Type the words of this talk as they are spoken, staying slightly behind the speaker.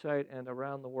And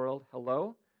around the world.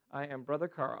 Hello, I am Brother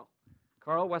Carl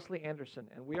Wesley Anderson,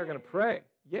 and we are going to pray.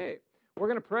 Yay! We're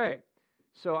going to pray.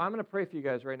 So I'm going to pray for you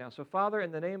guys right now. So Father,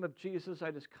 in the name of Jesus,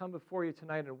 I just come before you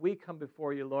tonight, and we come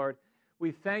before you, Lord.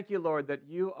 We thank you, Lord, that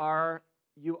you are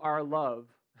love.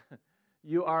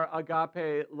 You are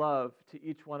agape love to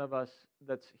each one of us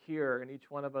that's here and each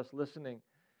one of us listening.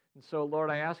 And so, Lord,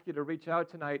 I ask you to reach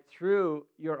out tonight through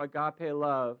your agape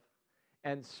love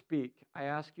and speak. I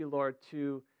ask you, Lord,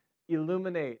 to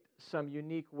illuminate some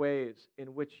unique ways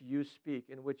in which you speak,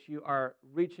 in which you are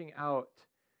reaching out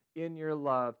in your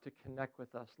love to connect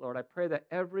with us, Lord. I pray that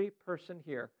every person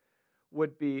here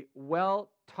would be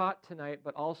well taught tonight,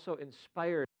 but also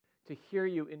inspired to hear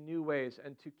you in new ways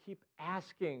and to keep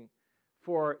asking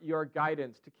for your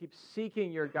guidance, to keep seeking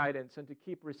your guidance, and to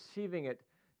keep receiving it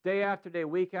day after day,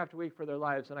 week after week for their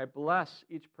lives. And I bless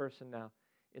each person now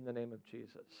in the name of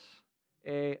Jesus.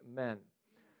 Amen.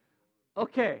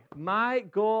 Okay, my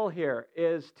goal here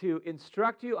is to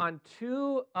instruct you on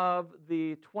 2 of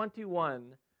the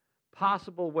 21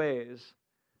 possible ways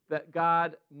that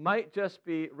God might just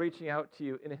be reaching out to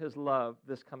you in His love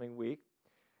this coming week.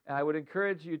 And I would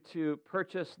encourage you to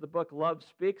purchase the book Love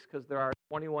Speaks, because there are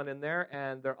 21 in there,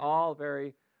 and they're all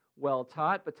very well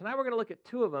taught. But tonight we're going to look at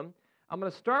 2 of them. I'm going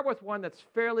to start with one that's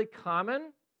fairly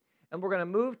common, and we're going to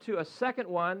move to a second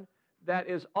one that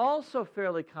is also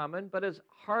fairly common, but is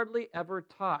hardly ever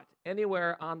taught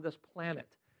anywhere on this planet.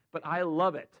 But I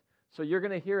love it, so you're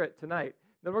going to hear it tonight.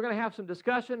 Then we're going to have some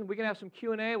discussion. We can have some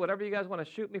Q&A, whatever you guys want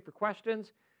to shoot me for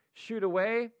questions, shoot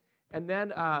away. And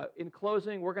then in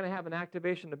closing, we're going to have an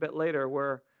activation a bit later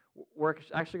where we're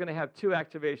actually going to have 2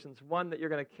 activations, one that you're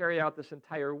going to carry out this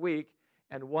entire week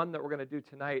and one that we're going to do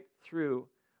tonight through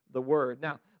the Word.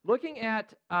 Now, looking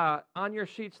at, on your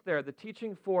sheets there, the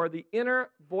teaching for the inner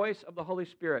voice of the Holy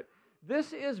Spirit.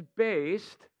 This is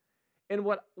based in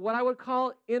what I would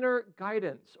call inner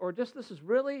guidance, or just this is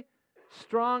really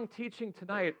strong teaching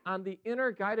tonight on the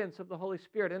inner guidance of the Holy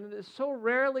Spirit. And it is so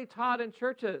rarely taught in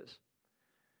churches.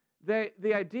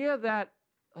 The idea that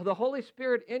the Holy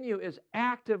Spirit in you is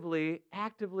actively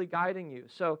guiding you.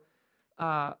 So,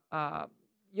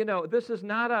 this is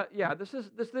not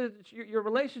your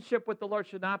relationship with the Lord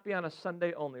should not be on a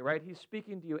Sunday only, right? He's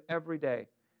speaking to you every day.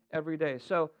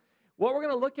 So what we're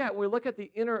going to look at when we look at the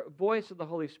inner voice of the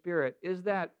Holy Spirit is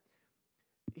that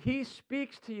He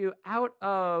speaks to you out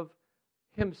of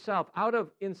Himself, out of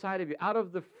inside of you, out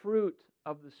of the fruit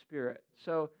of the Spirit.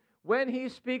 So when He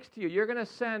speaks to you, you're going to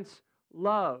sense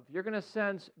love, you're going to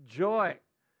sense joy,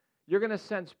 you're going to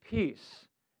sense peace,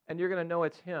 and you're going to know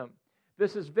it's Him.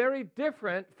 This is very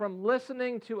different from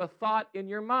listening to a thought in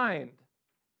your mind.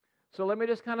 So let me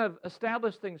just kind of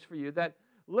establish things for you, that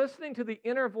listening to the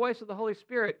inner voice of the Holy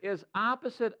Spirit is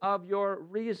opposite of your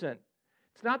reason.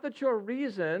 It's not that your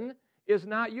reason is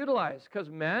not utilized, because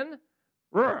men,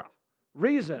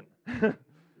 reason,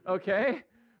 okay?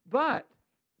 But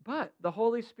the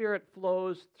Holy Spirit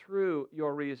flows through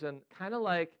your reason, kind of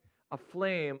like a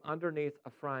flame underneath a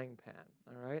frying pan,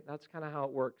 all right? That's kind of how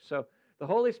it works. So the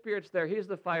Holy Spirit's there. He's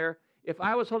the fire. If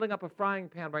I was holding up a frying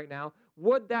pan right now,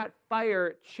 would that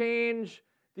fire change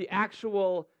the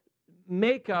actual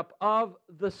makeup of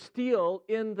the steel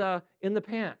in the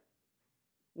pan?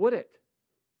 Would it?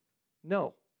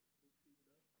 No.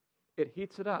 It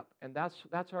heats it up, and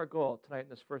that's our goal tonight in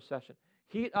this first session.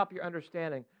 Heat up your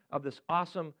understanding of this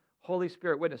awesome Holy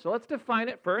Spirit witness. So let's define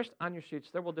it first on your sheets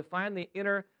there. We'll define the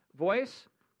inner voice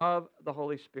of the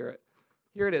Holy Spirit.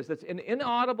 Here it is. It's an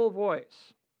inaudible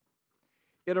voice.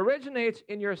 It originates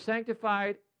in your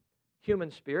sanctified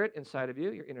human spirit inside of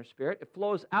you, your inner spirit. It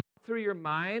flows out through your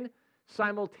mind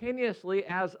simultaneously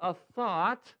as a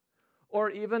thought or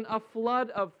even a flood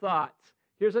of thoughts.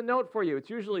 Here's a note for you. It's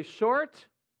usually short,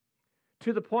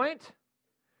 to the point,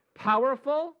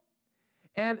 powerful,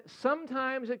 and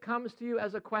sometimes it comes to you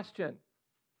as a question.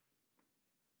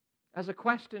 As a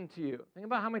question to you. Think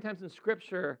about how many times in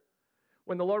Scripture,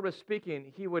 when the Lord was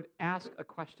speaking, He would ask a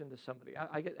question to somebody.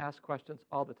 I get asked questions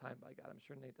all the time by God. I'm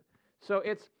sure Nathan. So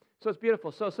it's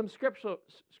beautiful. So some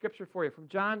scripture for you. From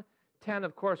John 10,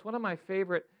 of course, one of my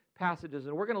favorite passages,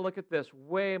 and we're going to look at this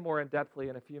way more in-depthly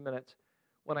in a few minutes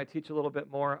when I teach a little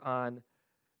bit more on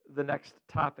the next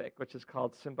topic, which is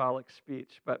called symbolic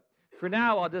speech. But for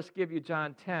now, I'll just give you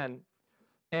John 10.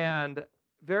 And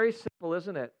very simple,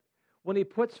 isn't it? When He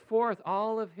puts forth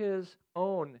all of His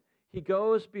own, He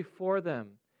goes before them,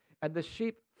 and the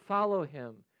sheep follow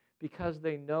Him because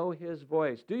they know His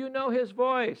voice. Do you know His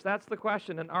voice? That's the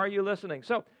question, and are you listening?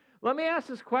 So let me ask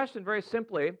this question very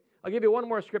simply. I'll give you one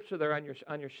more scripture there on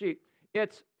your sheet.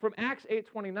 It's from Acts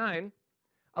 8:29.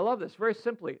 I love this, very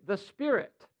simply. The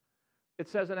Spirit it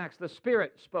says in Acts, the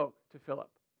Spirit spoke to Philip.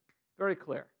 Very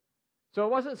clear. So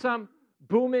it wasn't some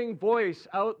booming voice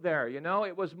out there,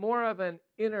 It was more of an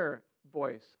inner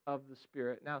voice of the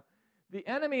Spirit. Now, the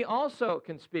enemy also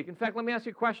can speak. In fact, let me ask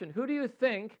you a question. Who do you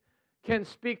think can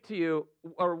speak to you?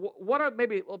 Or what are,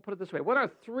 maybe we'll put it this way. What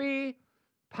are 3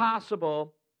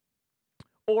 possible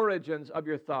origins of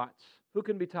your thoughts? Who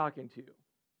can be talking to you?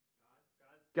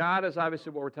 God is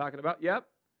obviously what we're talking about. Yep.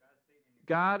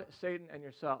 God, Satan, and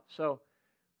yourself. So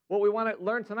what we want to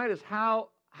learn tonight is how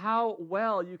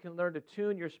well you can learn to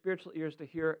tune your spiritual ears to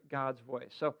hear God's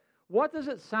voice. So what does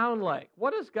it sound like?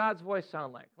 What does God's voice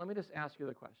sound like? Let me just ask you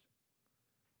the question.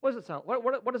 What does it sound like?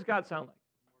 What does God sound like?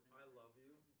 I love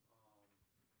you.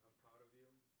 I'm proud of you.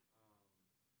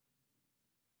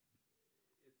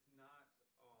 It's not,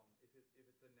 if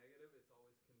it's a negative, it's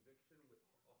always conviction with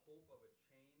a hope of a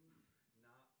change,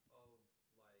 not of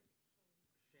like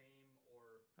shame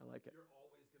or I like it. you're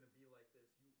always going to be like this.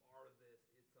 You are this.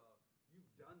 It's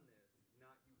you've done this,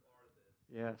 not you are this.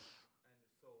 Yes. And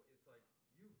so it's like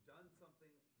you've done something.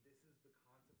 This is the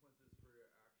consequences for your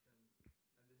actions, and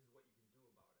this is what you can do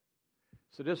about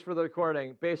it. So just for the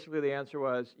recording, basically the answer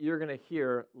was you're going to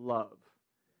hear love.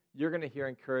 You're going to hear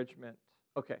encouragement.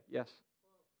 Okay, yes?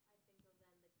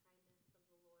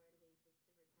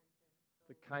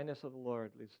 The kindness of the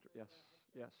Lord leads to, yes,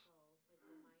 yes.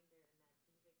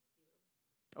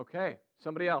 Okay,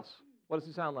 somebody else. What does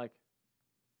he sound like?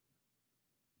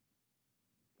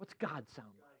 What's God sound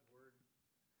like?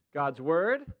 God's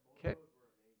Word. Okay.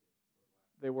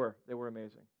 They were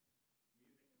amazing.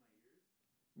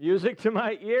 Music to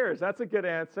my ears. That's a good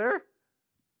answer.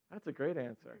 That's a great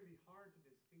answer.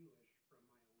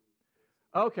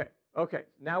 Okay.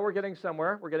 Now we're getting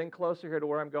somewhere. We're getting closer here to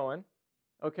where I'm going.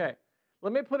 Okay.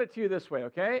 Let me put it to you this way,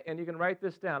 okay? And you can write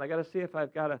this down. I got to see if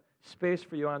I've got a space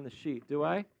for you on the sheet. Do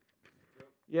I? Yep.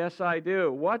 Yes, I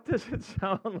do. What does it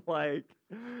sound like?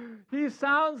 He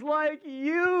sounds like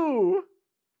you.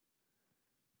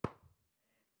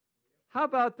 How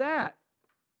about that?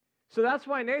 So that's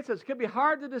why Nate says it can be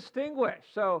hard to distinguish.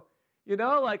 So,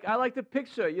 like I like to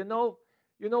picture,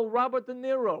 Robert De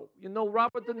Niro.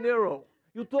 Robert De Niro.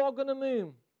 You talking to me?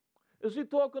 Is he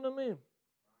talking to me?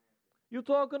 You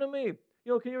talking to me?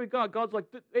 Can you hear God? God's like,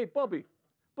 hey, Bobby,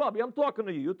 I'm talking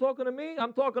to you. You talking to me?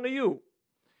 I'm talking to you.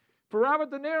 For Robert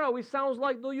De Niro, he sounds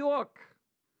like New York.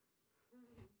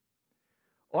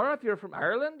 Or if you're from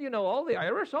Ireland, all the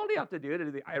Irish, all you have to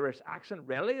do the Irish accent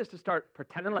really is to start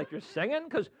pretending like you're singing,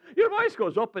 because your voice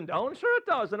goes up and down. Sure it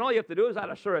does. And all you have to do is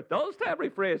add a sure it does to every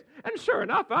phrase. And sure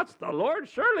enough, that's the Lord,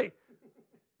 surely.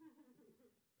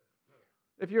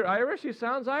 If you're Irish, he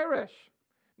sounds Irish.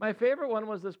 My favorite one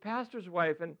was this pastor's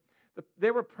wife, and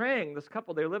they were praying, this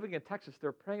couple, they were living in Texas, they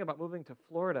were praying about moving to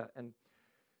Florida, and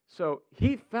so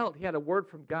he felt he had a word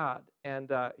from God, and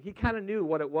he kind of knew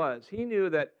what it was. He knew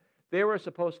that they were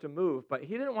supposed to move, but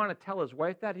he didn't want to tell his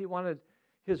wife that. He wanted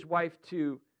his wife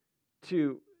to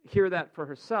hear that for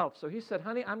herself. So he said,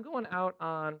 honey, I'm going out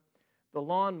on the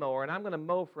lawnmower, and I'm going to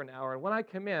mow for an hour, and when I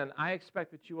come in, I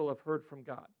expect that you will have heard from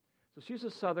God. So she's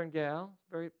a Southern gal,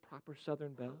 very proper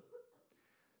Southern belle.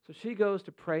 So she goes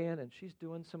to praying, and she's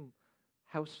doing some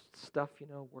house stuff,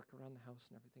 work around the house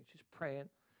and everything. She's praying.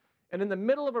 And in the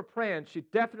middle of her praying, she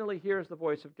definitely hears the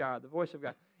voice of God,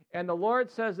 And the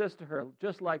Lord says this to her,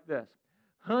 just like this.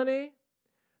 Honey,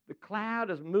 the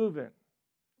cloud is moving,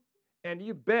 and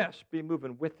you best be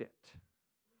moving with it.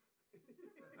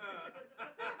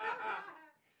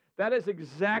 That is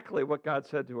exactly what God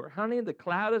said to her. Honey, the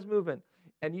cloud is moving,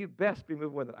 and you best be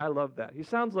moving with it. I love that. He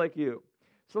sounds like you.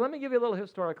 So let me give you a little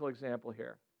historical example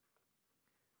here.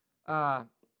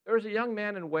 There was a young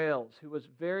man in Wales who was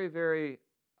very, very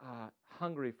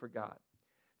hungry for God.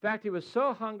 In fact, he was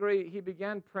so hungry, he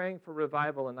began praying for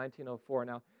revival in 1904.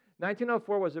 Now,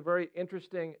 1904 was a very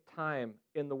interesting time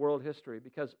in the world history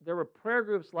because there were prayer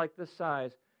groups like this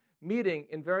size meeting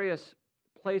in various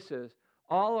places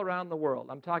all around the world.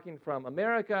 I'm talking from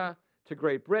America to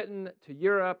Great Britain to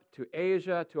Europe to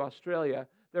Asia to Australia.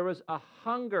 There was a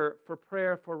hunger for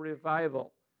prayer for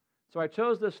revival. So I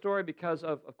chose this story because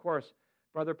of course,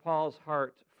 Brother Paul's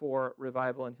heart for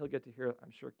revival, and he'll get to hear,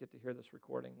 I'm sure, this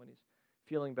recording when he's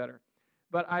feeling better.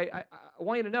 But I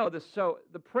want you to know this. So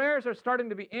the prayers are starting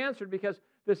to be answered because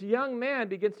this young man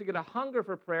begins to get a hunger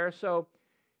for prayer. So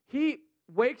he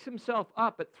wakes himself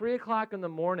up at 3 o'clock in the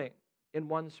morning in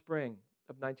one spring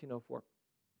of 1904.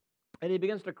 And he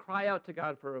begins to cry out to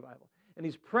God for revival. And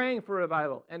he's praying for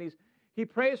revival. And he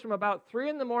prays from about 3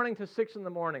 in the morning to 6 in the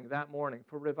morning that morning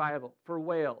for revival, for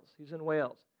Wales. He's in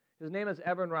Wales. His name is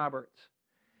Evan Roberts.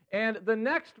 And the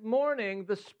next morning,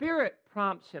 the Spirit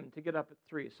prompts him to get up at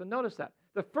 3. So notice that.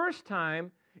 The first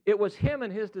time, it was him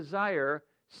and his desire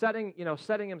setting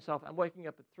himself. I'm waking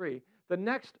up at 3. The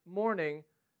next morning,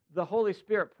 the Holy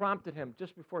Spirit prompted him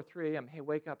just before 3 a.m. Hey,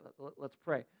 wake up, let's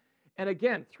pray. And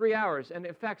again, 3 hours. And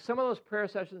in fact, some of those prayer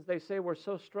sessions, they say, were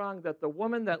so strong that the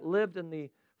woman that lived in the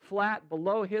flat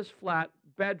below his flat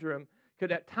bedroom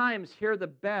could at times hear the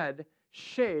bed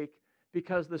shake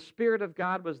because the Spirit of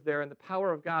God was there and the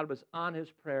power of God was on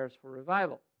his prayers for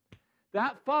revival.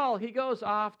 That fall, he goes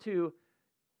off to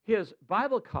his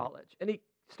Bible college, and he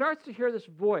starts to hear this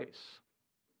voice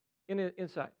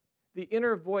inside, the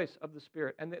inner voice of the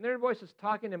Spirit. And the inner voice is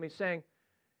talking to him.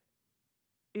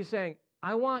 He's saying,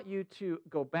 I want you to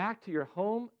go back to your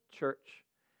home church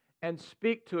and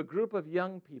speak to a group of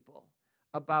young people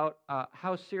about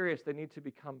how serious they need to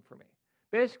become for me.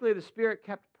 Basically, the Spirit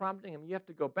kept prompting him, you have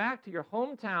to go back to your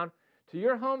hometown, to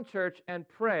your home church, and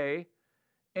pray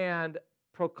and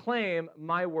proclaim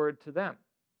my word to them.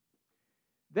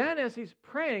 Then as he's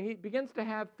praying, he begins to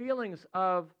have feelings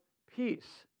of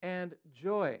peace and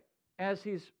joy as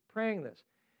he's praying this.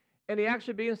 And he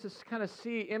actually begins to kind of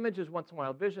see images once in a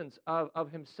while, visions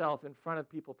of himself in front of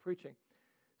people preaching.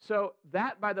 So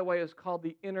that, by the way, is called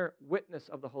the inner witness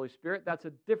of the Holy Spirit. That's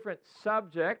a different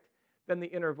subject than the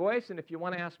inner voice. And if you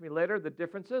want to ask me later the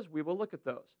differences, we will look at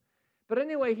those. But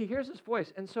anyway, he hears this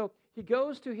voice. And so he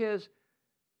goes to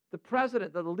the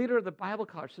president, the leader of the Bible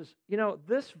college, says,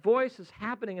 this voice is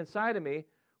happening inside of me.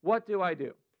 What do I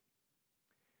do?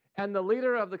 And the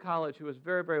leader of the college, who was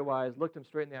very, very wise, looked him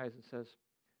straight in the eyes and says,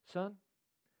 son,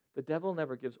 the devil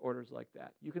never gives orders like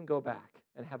that. You can go back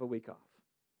and have a week off.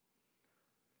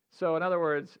 So in other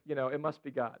words, it must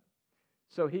be God.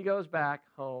 So he goes back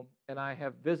home, and I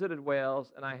have visited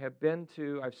Wales, and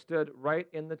I've stood right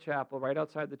in the chapel, right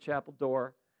outside the chapel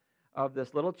door of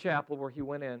this little chapel where he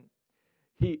went in.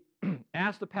 He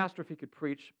asked the pastor if he could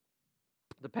preach.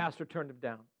 The pastor turned him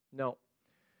down. No.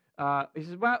 He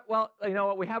says, well, you know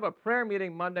what? We have a prayer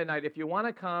meeting Monday night. If you want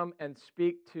to come and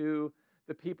speak to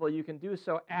the people, you can do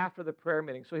so after the prayer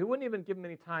meeting. So he wouldn't even give him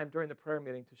any time during the prayer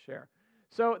meeting to share.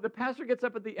 So the pastor gets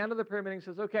up at the end of the prayer meeting and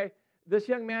says, okay, this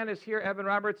young man is here, Evan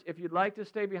Roberts. If you'd like to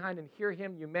stay behind and hear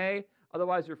him, you may.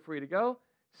 Otherwise, you're free to go.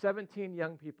 17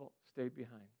 young people stayed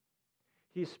behind.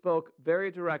 He spoke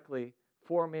very directly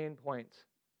 4 main points.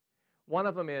 One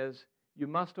of them is, you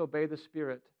must obey the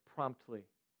Spirit promptly.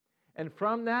 And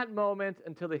from that moment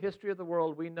until the history of the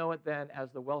world, we know it then as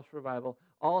the Welsh Revival,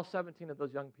 all 17 of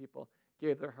those young people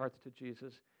gave their hearts to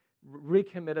Jesus,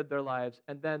 recommitted their lives,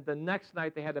 and then the next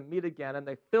night they had to meet again, and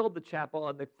they filled the chapel,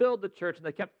 and they filled the church, and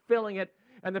they kept filling it,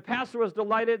 and the pastor was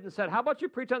delighted and said, how about you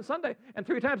preach on Sunday, and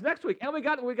 3 times next week, and we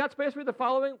got space for you the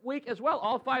following week as well,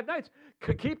 all 5 nights.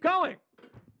 Keep going.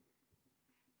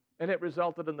 And it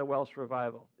resulted in the Welsh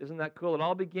Revival. Isn't that cool? It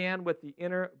all began with the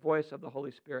inner voice of the Holy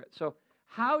Spirit. So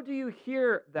how do you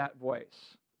hear that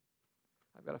voice?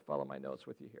 I've got to follow my notes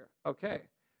with you here. Okay.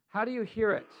 How do you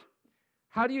hear it?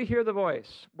 How do you hear the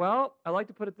voice? Well, I like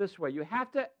to put it this way. You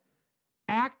have to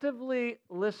actively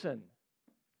listen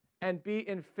and be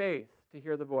in faith to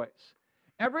hear the voice.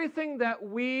 Everything that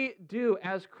we do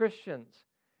as Christians,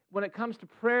 when it comes to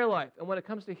prayer life and when it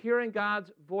comes to hearing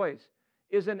God's voice,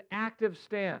 is an active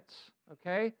stance,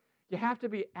 okay? You have to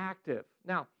be active.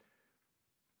 Now,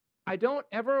 I don't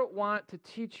ever want to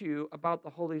teach you about the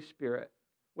Holy Spirit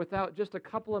without just a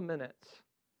couple of minutes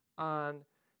on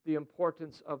the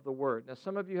importance of the Word. Now,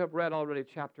 some of you have read already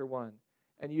chapter 1,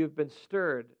 and you've been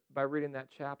stirred by reading that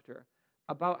chapter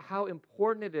about how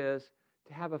important it is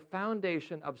to have a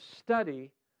foundation of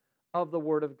study of the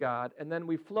Word of God, and then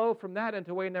we flow from that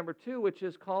into way number 2, which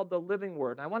is called the living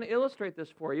Word. And I want to illustrate this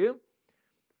for you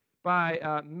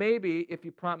by maybe, if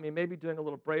you prompt me, maybe doing a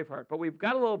little Braveheart. But we've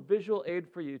got a little visual aid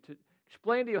for you to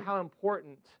explain to you how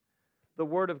important the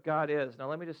Word of God is. Now,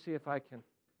 let me just see if I can.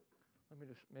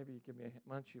 Maybe you give me a hand.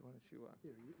 Why don't you?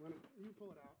 Here, you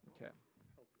pull it out. Okay.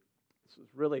 This is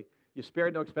really, you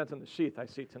spared no expense in the sheath, I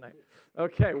see tonight.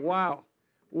 Okay, wow.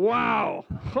 Wow.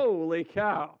 Holy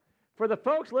cow. For the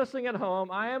folks listening at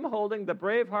home, I am holding the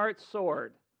Braveheart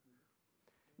sword.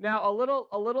 Now, a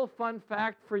little fun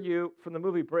fact for you from the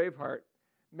movie Braveheart.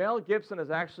 Mel Gibson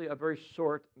is actually a very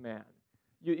short man.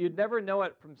 You'd never know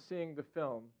it from seeing the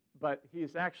film, but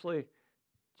he's actually,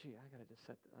 I got to just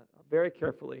very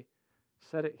carefully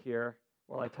set it here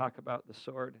while I talk about the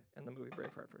sword and the movie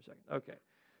Braveheart for a second. Okay.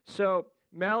 So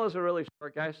Mel is a really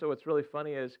short guy, so what's really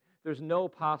funny is there's no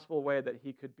possible way that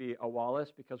he could be a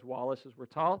Wallace because Wallaces were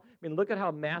tall. I mean, look at how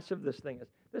massive this thing is.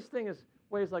 This thing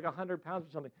weighs like 100 pounds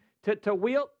or something. To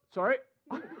wield, sorry.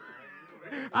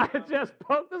 I just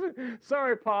poked this.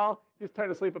 Sorry, Paul. He's trying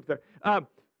to sleep up there.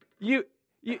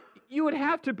 you would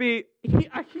have to be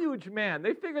a huge man.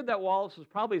 They figured that Wallace was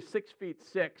probably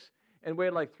 6'6" and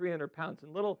weighed like 300 pounds.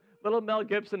 And little Mel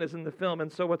Gibson is in the film.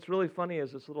 And so what's really funny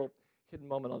is this little hidden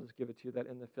moment. I'll just give it to you that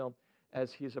in the film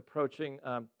as he's approaching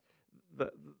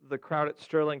the crowd at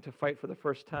Sterling to fight for the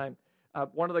first time.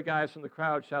 One of the guys from the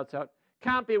crowd shouts out,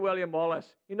 "Can't be William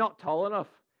Wallace. You're not tall enough."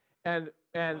 And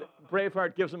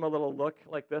Braveheart gives him a little look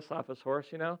like this off his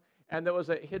horse, you know. And there was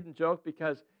a hidden joke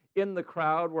because in the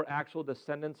crowd were actual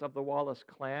descendants of the Wallace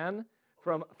clan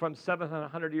from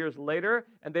 700 years later,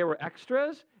 and they were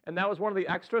extras. And that was one of the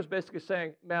extras basically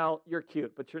saying, "Mel, you're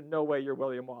cute, but you're no way you're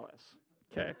William Wallace."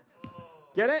 Okay,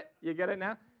 get it? You get it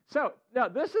now? So now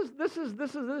this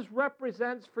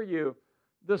represents for you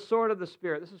the sword of the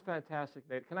Spirit. This is fantastic,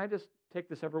 Nate. Can I just take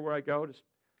this everywhere I go? Just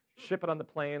ship it on the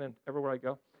plane and everywhere I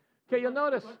go. Okay, you'll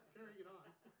notice.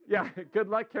 Yeah, good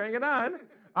luck carrying it on.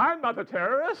 I'm not a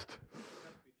terrorist.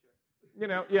 You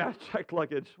know, yeah, check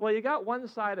luggage. Well, you got one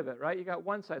side of it, right? You got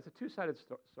one side. It's a two-sided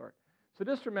sword. So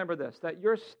just remember this, that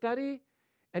your study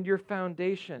and your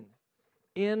foundation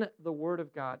in the Word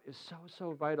of God is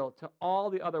so vital to all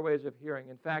the other ways of hearing.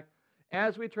 In fact,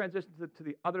 as we transition to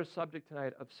the other subject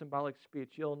tonight of symbolic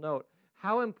speech, you'll note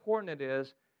how important it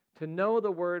is to know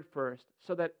the Word first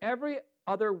so that every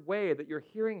other way that you're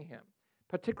hearing Him,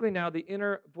 particularly now the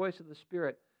inner voice of the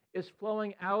Spirit, is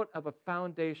flowing out of a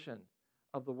foundation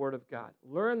of the Word of God.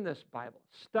 Learn this Bible.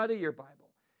 Study your Bible.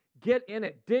 Get in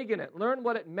it. Dig in it. Learn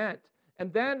what it meant.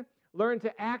 And then learn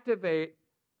to activate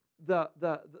the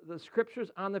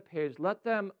scriptures on the page. Let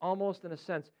them almost, in a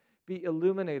sense, be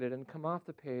illuminated and come off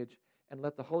the page and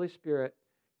let the Holy Spirit,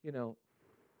 you know,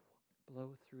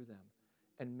 blow through them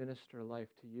and minister life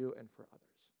to you and for others.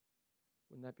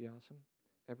 Wouldn't that be awesome?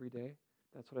 Every day?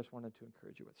 That's what I just wanted to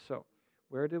encourage you with. So,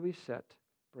 where do we set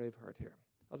Braveheart here?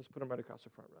 I'll just put him right across the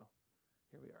front row.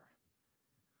 Here we are.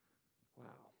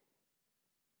 Wow.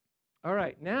 All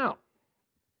right, now.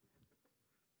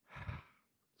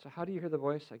 So how do you hear the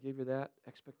voice? I gave you that.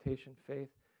 Expectation, faith.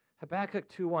 Habakkuk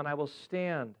 2:1, I will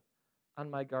stand on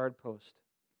my guard post.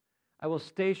 I will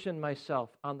station myself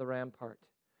on the rampart.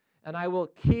 And I will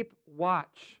keep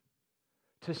watch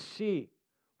to see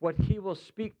what he will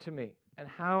speak to me and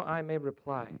how I may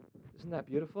reply. Isn't that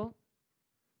beautiful?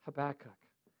 Habakkuk.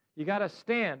 You got to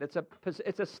stand. It's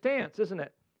a stance, isn't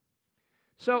it?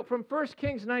 So from 1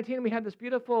 Kings 19, we had this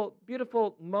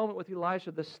beautiful moment with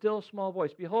Elisha, the still small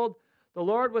voice. Behold, the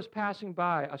Lord was passing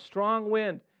by, a strong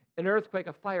wind, an earthquake,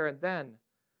 a fire, and then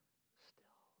still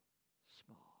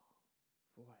small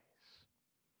voice.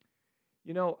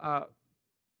 You know,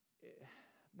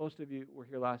 most of you were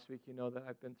here last week. You know that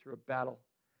I've been through a battle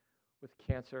with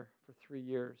cancer for 3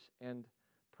 years, and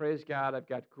praise God, I've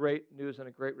got great news and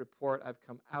a great report. I've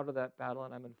come out of that battle,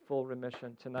 and I'm in full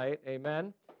remission tonight.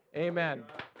 Amen? Amen.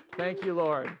 Thank you,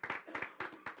 Lord.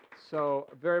 So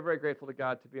very, very grateful to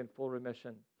God to be in full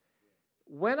remission.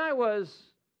 When I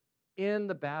was in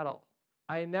the battle,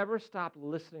 I never stopped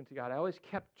listening to God. I always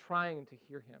kept trying to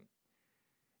hear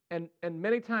Him. And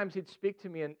many times He'd speak to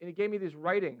me, and He gave me these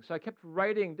writings. So I kept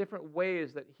writing different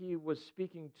ways that He was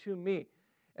speaking to me.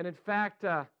 And in fact,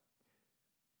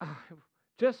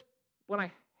 just when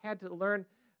I had to learn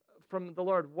from the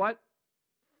Lord what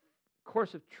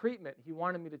course of treatment He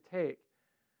wanted me to take,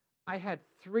 I had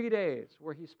 3 days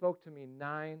where He spoke to me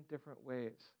 9 different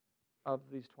ways of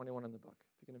these 21 in the book,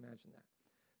 if you can imagine that.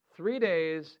 3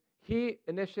 days, He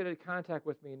initiated contact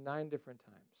with me 9 different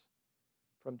times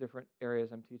from different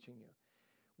areas I'm teaching you.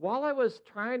 While I was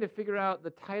trying to figure out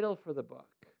the title for the book,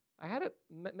 I had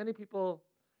many people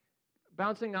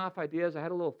bouncing off ideas. I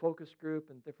had a little focus group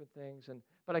and different things,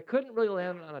 but I couldn't really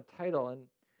land on a title. And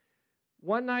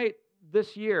one night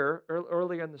this year,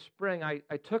 earlier in the spring,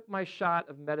 I took my shot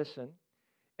of medicine,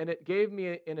 and it gave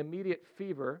me an immediate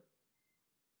fever.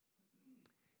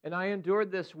 And I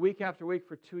endured this week after week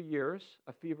for 2 years,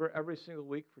 a fever every single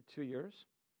week for 2 years.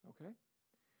 Okay?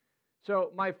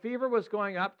 So my fever was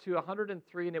going up to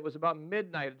 103, and it was about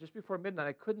midnight, just before midnight.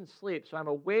 I couldn't sleep. So I'm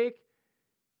awake,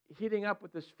 heating up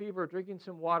with this fever, drinking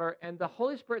some water, and the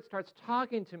Holy Spirit starts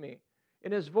talking to me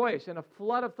in His voice in a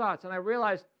flood of thoughts. And I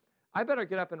realized I better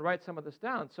get up and write some of this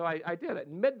down. So I did.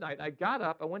 At midnight, I got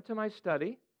up, I went to my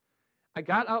study, I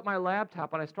got out my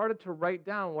laptop, and I started to write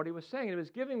down what He was saying. He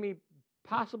was giving me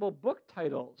possible book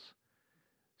titles.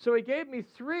 So He gave me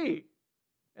 3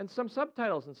 and some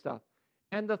subtitles and stuff.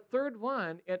 And the third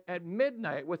one, at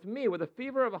midnight, with me, with a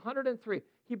fever of 103,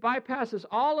 He bypasses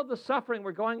all of the suffering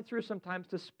we're going through sometimes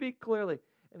to speak clearly.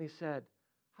 And He said,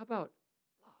 how about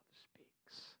love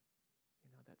speaks? You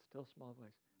know, that still small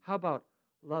voice. How about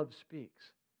love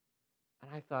speaks?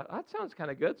 And I thought, that sounds kind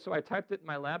of good. So I typed it in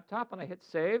my laptop, and I hit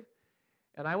save.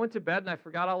 And I went to bed, and I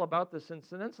forgot all about this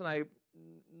incident, and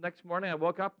next morning I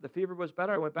woke up, the fever was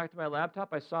better, I went back to my laptop,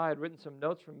 I saw I had written some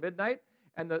notes from midnight,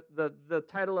 and the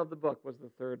title of the book was the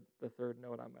third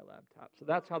note on my laptop. So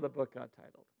that's how the book got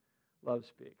titled, Love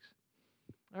Speaks.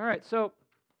 All right, so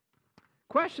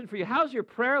question for you, how's your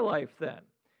prayer life then?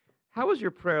 How is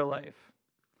your prayer life?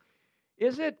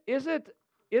 Is it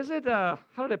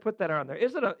how did I put that on there?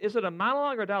 Is it a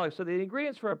monologue or a dialogue? So the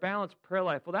ingredients for a balanced prayer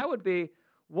life, well, that would be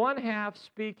one half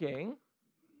speaking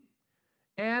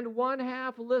and one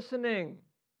half listening.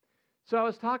 So I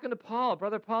was talking to Paul,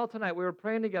 Brother Paul, tonight. We were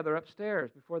praying together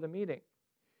upstairs before the meeting.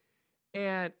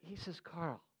 And he says,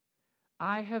 Carl,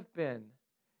 I have been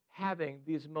having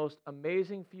these most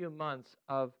amazing few months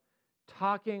of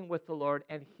talking with the Lord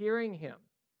and hearing Him.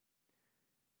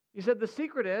 He said, the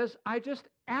secret is I just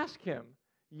ask Him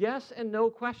yes and no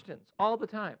questions all the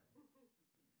time.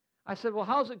 I said, well,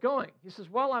 how's it going? He says,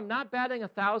 well, I'm not batting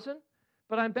 1,000,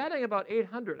 but I'm batting about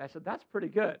 800. I said, that's pretty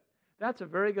good. That's a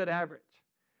very good average.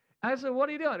 I said, what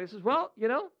are you doing? He says, well,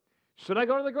 should I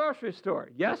go to the grocery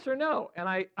store? Yes or no? And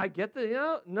I get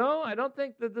the, no, I don't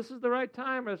think that this is the right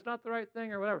time or it's not the right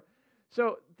thing or whatever.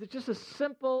 So it's just as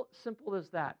simple as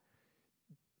that.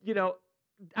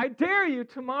 I dare you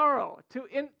tomorrow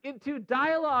to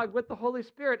dialogue with the Holy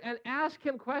Spirit and ask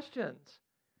Him questions.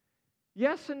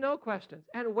 Yes and no questions,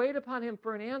 and wait upon Him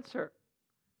for an answer.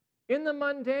 In the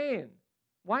mundane.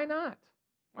 Why not?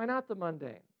 Why not the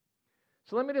mundane?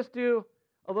 So let me just do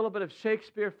a little bit of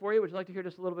Shakespeare for you. Would you like to hear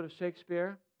just a little bit of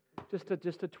Shakespeare?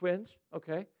 Just a twinge?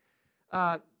 Okay.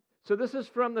 So this is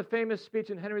from the famous speech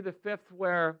in Henry V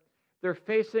where they're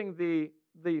facing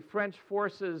the French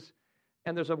forces,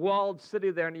 and there's a walled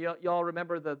city there, and you all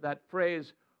remember that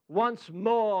phrase, once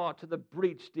more to the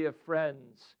breach, dear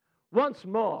friends. Once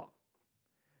more.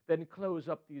 Then close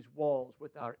up these walls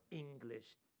with our English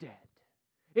dead.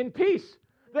 In peace,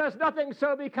 there's nothing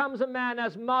so becomes a man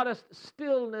as modest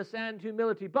stillness and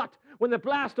humility. But when the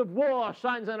blast of war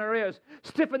shines on our ears,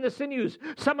 stiffen the sinews,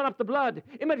 summon up the blood,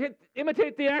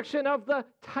 imitate the action of the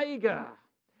tiger,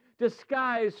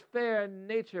 disguise fair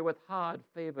nature with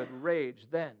hard-favored rage,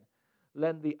 then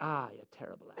lend the eye a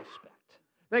terrible aspect.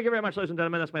 Thank you very much, ladies and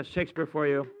gentlemen. That's my Shakespeare for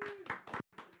you.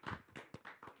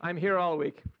 I'm here all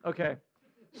week. Okay.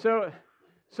 So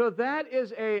that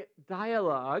is a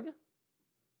dialogue,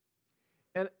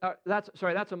 and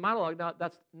that's a monologue. Now,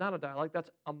 that's not a dialogue. That's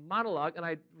a monologue, and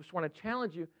I just want to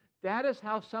challenge you. That is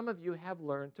how some of you have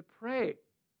learned to pray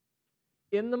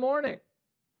in the morning.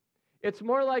 It's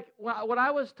more like what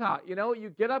I was taught.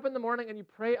 You get up in the morning and you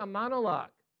pray a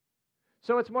monologue.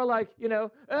 So it's more like,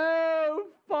 oh,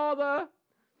 Father,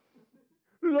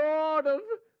 Lord of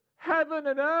heaven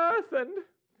and earth,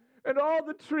 and all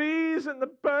the trees and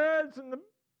the birds and the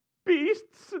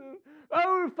beasts, and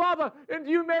oh, Father, and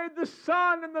you made the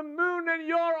sun and the moon, and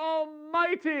you're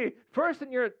almighty. First,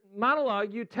 in your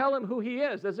monologue, you tell him who he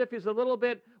is, as if he's a little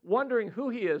bit wondering who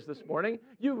he is this morning.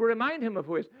 You remind him of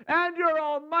who he is. And you're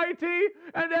almighty,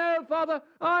 and oh, Father,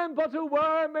 I'm but a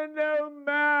worm and no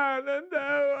man, and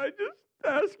oh, I just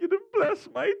ask you to bless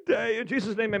my day. In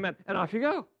Jesus' name, amen. And off you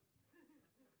go.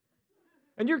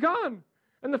 And you're gone.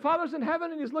 And the Father's in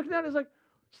heaven, and He's looking at it, and He's like,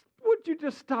 would you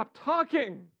just stop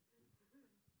talking?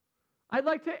 I'd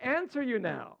like to answer you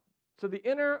now. So the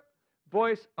inner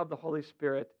voice of the Holy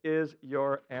Spirit is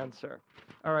your answer.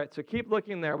 All right, so keep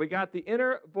looking there. We got the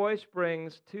inner voice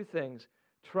brings two things,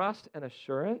 trust and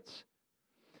assurance.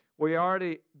 We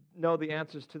already know the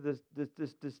answers to this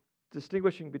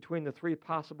distinguishing between the three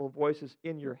possible voices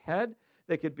in your head.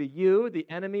 They could be you, the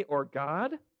enemy, or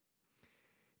God.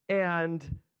 And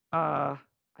I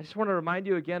just want to remind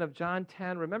you again of John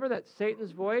 10. Remember that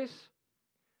Satan's voice?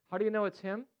 How do you know it's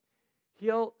him?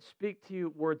 He'll speak to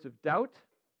you words of doubt,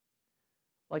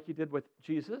 like he did with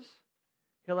Jesus.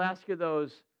 He'll ask you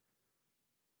those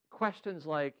questions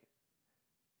like,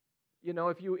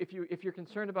 if you're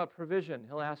concerned about provision,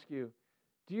 he'll ask you,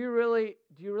 do you really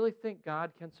think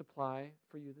God can supply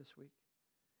for you this week?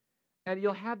 And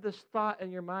you'll have this thought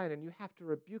in your mind, and you have to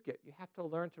rebuke it. You have to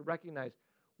learn to recognize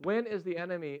when is the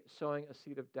enemy sowing a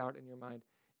seed of doubt in your mind,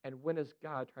 and when is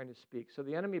God trying to speak. So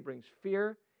the enemy brings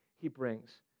fear. He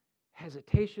brings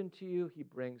hesitation to you. He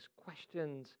brings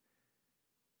questions.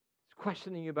 He's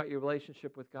questioning you about your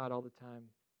relationship with God all the time.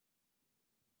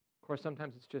 Of course,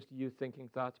 sometimes it's just you thinking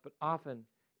thoughts, but often,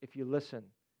 if you listen,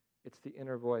 it's the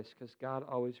inner voice, because God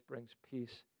always brings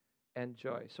peace and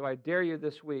joy. So I dare you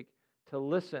this week to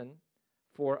listen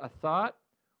for a thought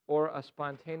or a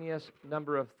spontaneous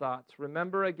number of thoughts.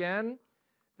 Remember again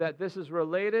that this is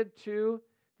related to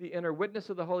the inner witness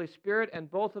of the Holy Spirit, and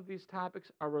both of these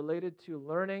topics are related to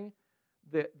learning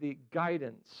the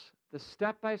guidance the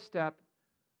step-by-step,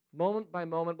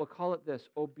 moment-by-moment, we'll call it this,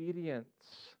 obedience.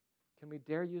 Can we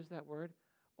dare use that word?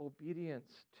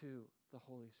 Obedience to the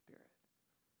Holy Spirit.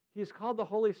 He's called the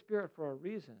Holy Spirit for a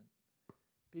reason,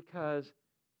 because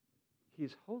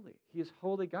He's holy. He is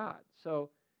holy God. So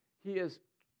He is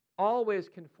always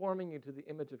conforming you to the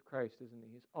image of Christ, isn't He?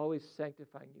 He's always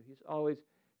sanctifying you. He's always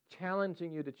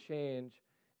challenging you to change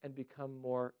and become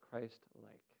more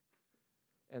Christ-like.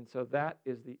 And so that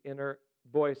is the inner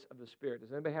voice of the Spirit.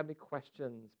 Does anybody have any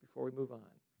questions before we move on?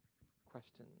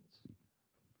 Questions?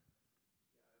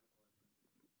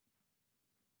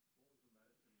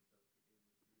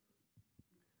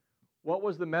 What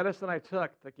was the medicine I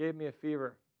took that gave me a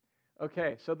fever?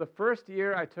 Okay, so the first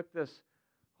year I took this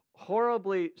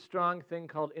horribly strong thing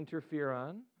called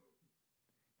interferon.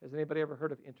 Has anybody ever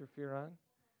heard of interferon?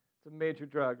 It's a major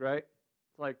drug, right?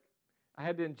 It's like I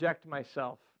had to inject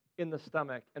myself in the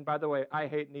stomach. And by the way, I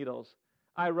hate needles.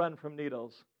 I run from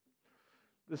needles.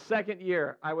 The second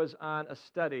year, I was on a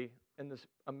study in this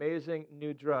amazing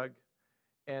new drug,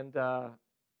 and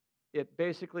it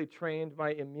basically trained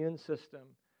my immune system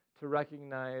to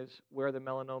recognize where the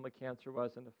melanoma cancer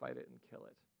was and to fight it and kill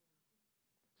it.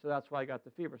 So that's why I got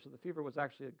the fever. So the fever was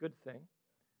actually a good thing,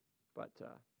 but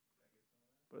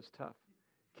it's tough.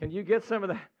 Can you get some of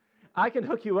that? I can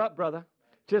hook you up, brother.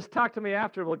 Just talk to me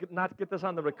after. We'll not get this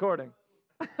on the recording.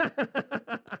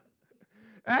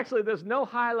 Actually, there's no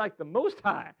high like the Most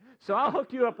High, so I'll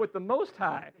hook you up with the Most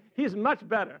High. He's much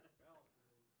better.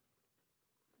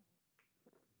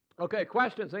 Okay,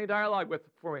 questions? Any dialogue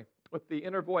for me with the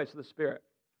inner voice of the Spirit?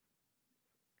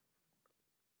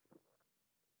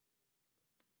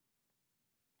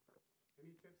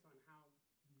 Any tips on how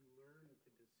you learn to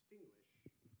distinguish that voice?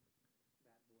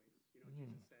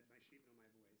 Jesus said, "My sheep know my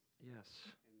voice." Yes.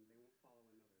 And they won't follow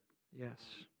another. Yes.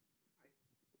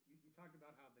 You talked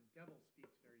about how the devil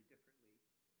speaks very differently.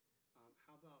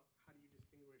 How do you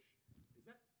distinguish?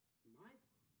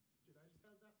 Did I just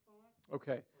have that thought?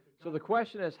 Okay. So the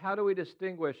question is, how do we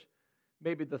distinguish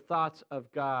maybe the thoughts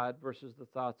of God versus the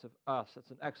thoughts of us?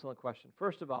 That's an excellent question.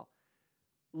 First of all,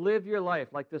 live your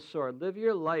life like this sword. Live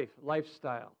your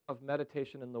lifestyle of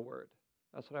meditation in the Word.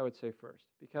 That's what I would say first.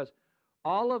 Because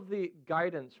all of the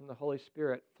guidance from the Holy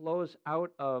Spirit flows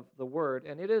out of the Word.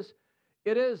 And it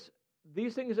is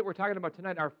these things that we're talking about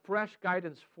tonight are fresh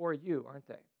guidance for you, aren't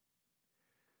they?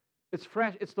 It's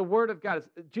fresh. It's the Word of God.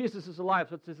 Jesus is alive.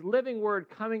 So it's His living Word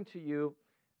coming to you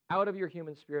out of your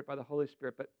human spirit by the Holy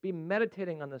Spirit. But be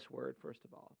meditating on this Word, first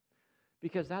of all,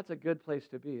 because that's a good place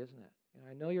to be, isn't it?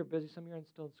 I know you're busy. Some of you are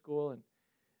still in school, and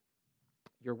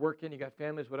you're working. You got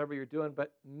families, whatever you're doing.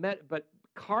 But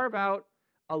carve out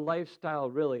a lifestyle,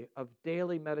 really, of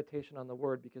daily meditation on the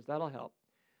Word, because that'll help.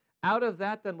 Out of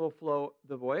that, then, will flow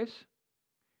the voice.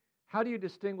 How do you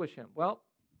distinguish Him? Well,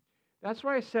 that's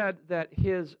why I said that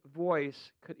His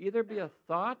voice could either be a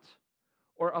thought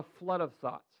or a flood of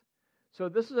thoughts. So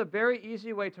this is a very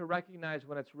easy way to recognize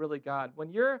when it's really God.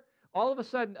 When you're, all of a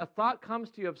sudden, a thought comes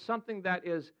to you of something that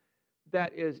is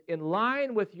in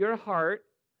line with your heart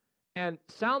and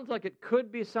sounds like it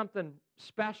could be something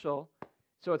special.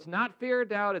 So it's not fear or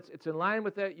doubt. It's in line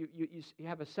with it. You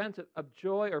have a sense of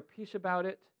joy or peace about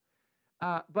it.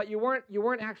 But you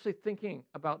weren't actually thinking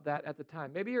about that at the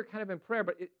time. Maybe you're kind of in prayer,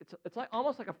 but it's like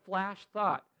almost like a flash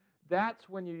thought. That's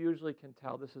when you usually can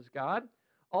tell this is God.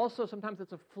 Also, sometimes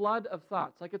it's a flood of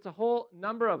thoughts, like it's a whole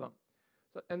number of them.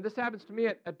 So, and this happens to me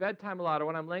at bedtime a lot, or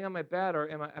when I'm laying on my bed, or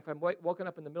if I'm woken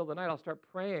up in the middle of the night, I'll start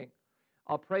praying.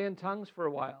 I'll pray in tongues for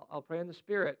a while. I'll pray in the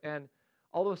Spirit, and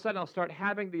all of a sudden I'll start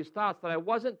having these thoughts that I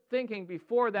wasn't thinking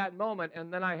before that moment,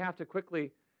 and then I have to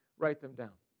quickly write them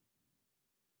down.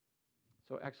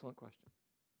 So, excellent question.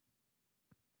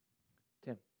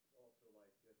 Tim. Also,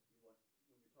 like if when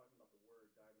you're talking about the Word,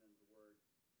 diving into the Word,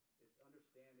 it's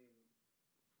understanding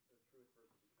the truth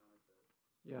versus the counterfeit.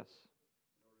 Yes.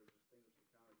 In order to distinguish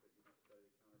the counterfeit,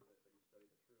 you don't study the counterfeit, but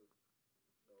you study the truth.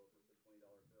 So if it's a $20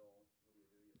 bill,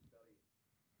 what do? You study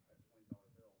that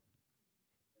 $20 bill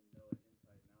and know it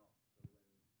inside and out.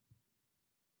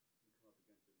 So when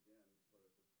you come up against it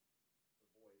again, whether it's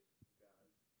the voice of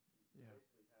God, you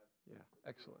basically have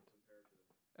Excellent.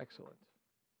 Excellent.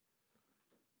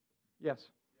 Yes.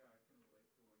 Yeah, I can relate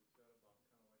to what you said about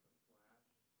kind of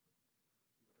like a flash,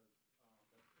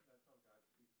 because that's how God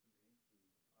speaks to me. Is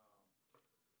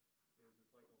it's like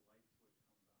a light switch comes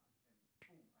on, and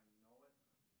boom, I know it,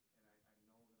 and I know that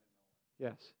I know it.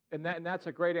 Yes. And that's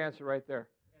a great answer right there.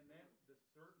 And then the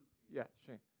certainty. Yeah,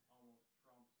 Shane. Almost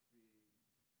trumps the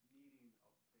needing of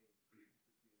faith to see it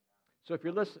happen. So if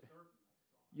you're listening,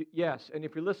 yes, and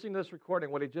if you're listening to this recording,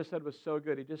 what he just said was so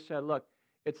good. He just said, look,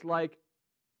 it's like,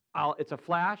 it's a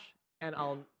flash,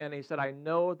 and he said, I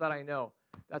know that I know.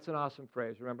 That's an awesome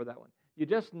phrase. Remember that one. You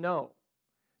just know.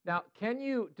 Now, can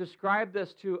you describe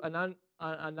this to a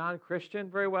non-Christian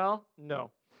very well?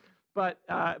 No. But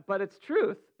it's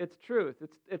truth. It's truth.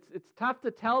 It's tough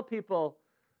to tell people,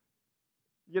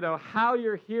 how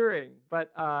you're hearing,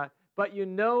 but you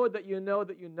know that you know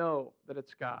that you know that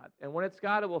it's God. And when it's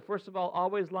God, it will first of all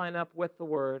always line up with the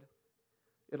Word.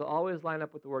 It'll always line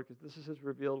up with the Word because this is His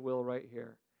revealed will right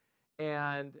here.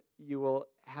 And you will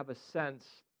have a sense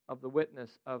of the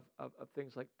witness of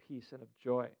things like peace and of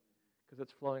joy because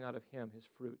it's flowing out of Him, His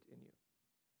fruit in you.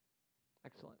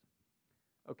 Excellent.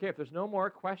 Okay, if there's no more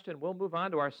question, we'll move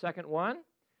on to our second one.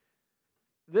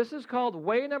 This is called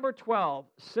way number 12,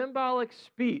 symbolic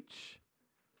speech.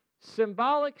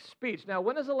 Symbolic speech. Now,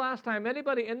 when is the last time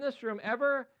anybody in this room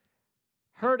ever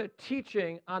heard a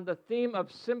teaching on the theme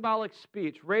of symbolic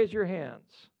speech? Raise your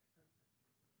hands.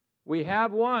 We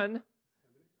have one.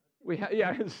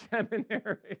 In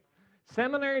seminary.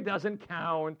 Seminary doesn't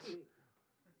count.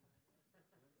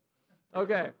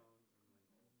 Okay.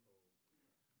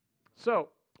 So,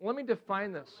 let me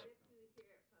define this.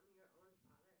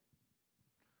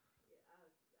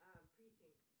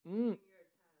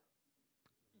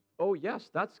 Oh yes,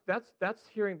 that's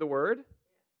hearing the word.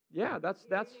 Yeah, that's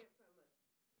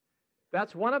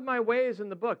one of my ways in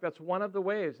the book. That's one of the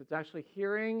ways. It's actually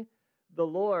hearing the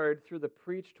Lord through the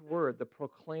preached word, the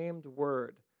proclaimed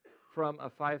word from a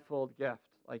fivefold gift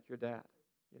like your dad.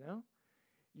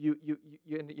 You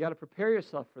got to prepare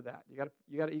yourself for that. You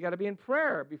got to be in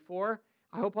prayer before.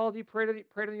 I hope all of you prayed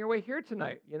on your way here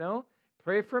tonight.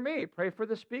 Pray for me. Pray for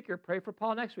the speaker. Pray for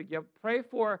Paul next week. Pray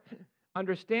for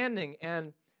understanding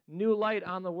and new light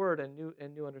on the word and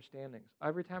new understandings.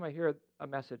 Every time I hear a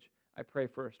message, I pray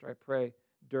first or I pray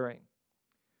during.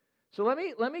 So let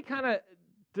me kind of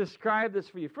describe this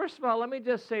for you. First of all, let me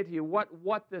just say to you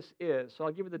what this is. So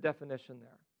I'll give you the definition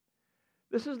there.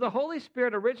 This is the Holy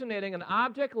Spirit originating an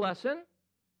object lesson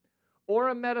or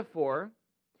a metaphor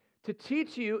to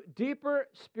teach you deeper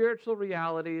spiritual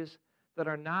realities that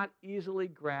are not easily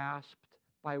grasped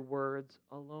by words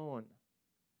alone.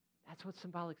 That's what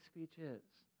symbolic speech is,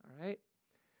 all right?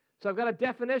 So I've got a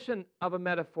definition of a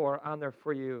metaphor on there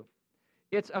for you.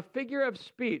 It's a figure of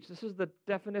speech. This is the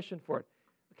definition for it.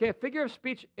 Okay, a figure of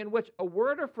speech in which a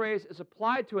word or phrase is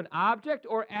applied to an object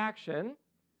or action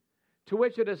to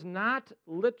which it is not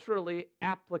literally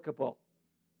applicable.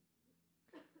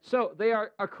 So they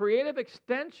are a creative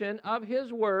extension of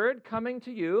His word coming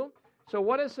to you. So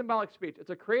what is symbolic speech?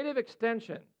 It's a creative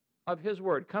extension of His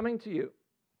word coming to you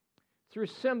through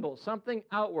symbols, something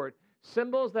outward,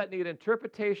 symbols that need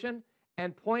interpretation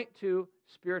and point to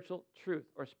spiritual truth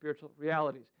or spiritual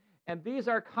realities. And these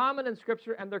are common in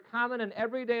Scripture, and they're common in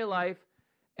everyday life.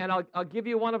 And I'll give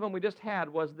you one of them we just had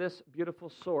was this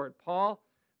beautiful sword. Paul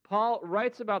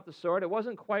writes about the sword. It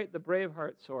wasn't quite the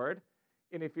Braveheart sword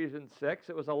in Ephesians 6.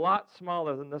 It was a lot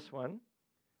smaller than this one.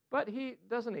 But he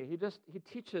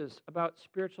teaches about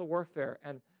spiritual warfare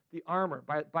and the armor.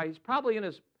 He's probably in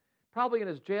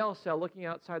his jail cell, looking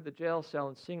outside the jail cell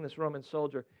and seeing this Roman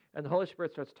soldier, and the Holy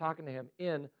Spirit starts talking to him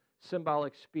in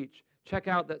symbolic speech. Check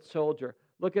out that soldier.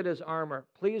 Look at his armor.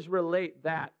 Please relate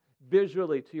that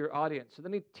visually to your audience. So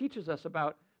then he teaches us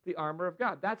about the armor of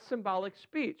God. That's symbolic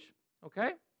speech,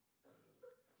 okay?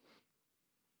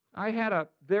 I had a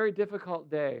very difficult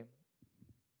day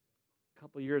a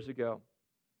couple years ago,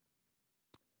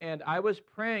 and I was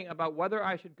praying about whether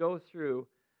I should go through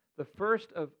the first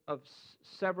of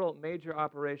several major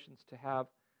operations to have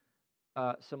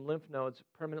some lymph nodes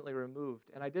permanently removed,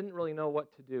 and I didn't really know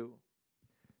what to do.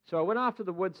 So I went off to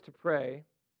the woods to pray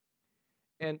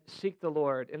and seek the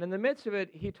Lord. And in the midst of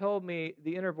it, He told me,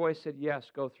 the inner voice said,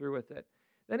 yes, go through with it.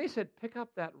 Then He said, pick up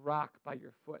that rock by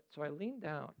your foot. So I leaned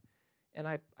down, and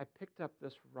I picked up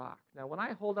this rock. Now, when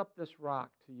I hold up this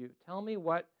rock to you, tell me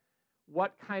what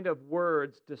kind of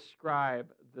words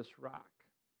describe this rock?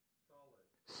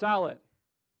 Solid.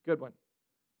 Good one.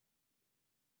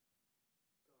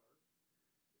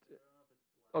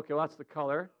 Okay, well, that's the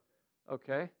color.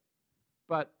 Okay.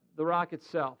 But the rock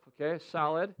itself, okay?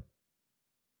 Solid.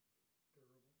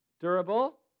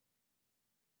 Durable.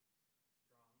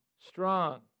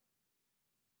 Strong.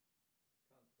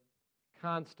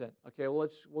 Constant. Okay, well,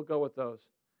 we'll go with those.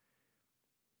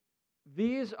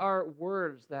 These are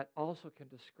words that also can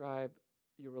describe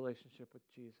your relationship with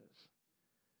Jesus.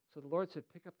 So the Lord said,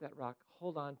 pick up that rock,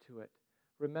 hold on to it.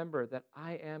 Remember that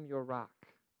I am your rock.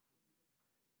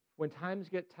 When times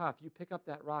get tough, you pick up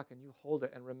that rock and you hold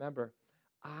it and remember,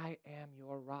 I am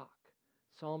your rock.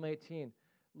 Psalm 18.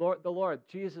 The Lord,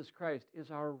 Jesus Christ, is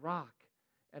our rock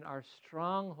and our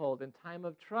stronghold in time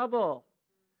of trouble.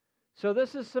 So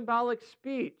this is symbolic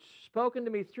speech spoken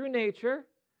to me through nature.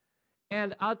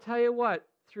 And I'll tell you what,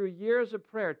 through years of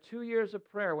prayer, 2 years of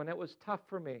prayer, when it was tough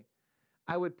for me,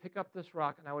 I would pick up this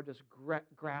rock and I would just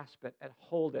grasp it and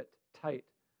hold it tight.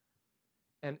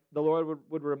 And the Lord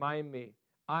would remind me,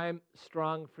 I'm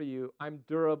strong for you. I'm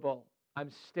durable. I'm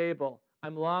stable.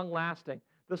 I'm long-lasting.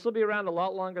 This will be around a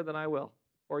lot longer than I will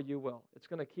or you will. It's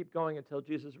going to keep going until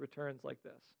Jesus returns like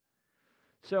this.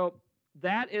 So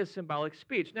that is symbolic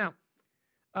speech. Now,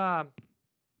 I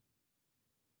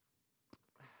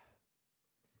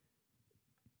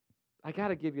got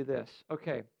to give you this.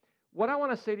 Okay. What I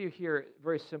want to say to you here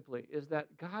very simply is that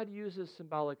God uses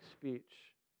symbolic speech.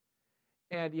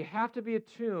 And you have to be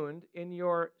attuned in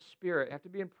your spirit. You have to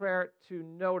be in prayer to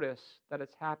notice that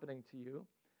it's happening to you.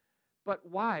 But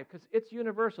why? Because it's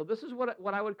universal. This is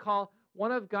what I would call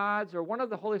one of God's or one of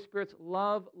the Holy Spirit's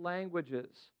love languages.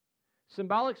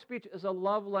 Symbolic speech is a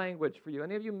love language for you.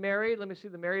 Any of you married? Let me see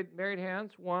the married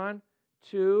hands. 1,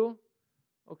 2.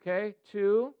 Okay,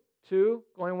 2.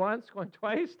 Going once, going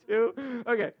twice, 2.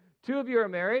 Okay, 2 of you are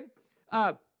married.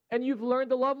 And you've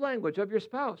learned the love language of your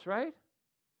spouse, right?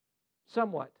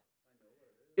 Somewhat.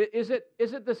 Is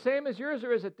it the same as yours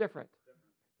or is it different?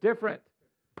 Different.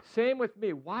 Same with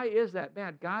me. Why is that?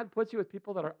 Man, God puts you with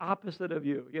people that are opposite of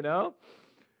you, you know?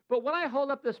 But when I hold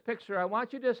up this picture, I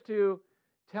want you just to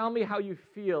tell me how you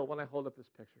feel when I hold up this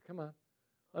picture. Come on.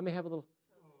 Let me have a little.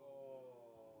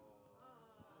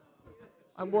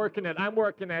 I'm working it.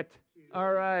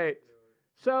 All right.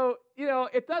 So, you know,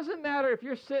 it doesn't matter if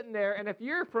you're sitting there and if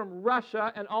you're from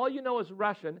Russia and all you know is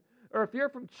Russian, or if you're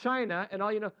from China and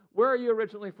all you know, where are you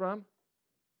originally from?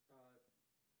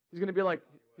 He's going to be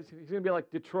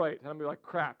like Detroit. And I'm going to be like,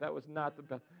 crap, that was not the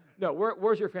best. No,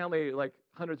 where's your family like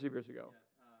hundreds of years ago?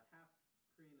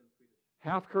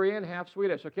 Half Korean, half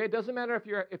Swedish. Okay, it doesn't matter if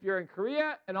you're in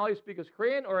Korea and all you speak is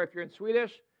Korean, or if you're in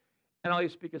Swedish and all you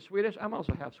speak is Swedish. I'm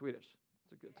also half Swedish.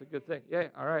 It's a good thing. Yeah,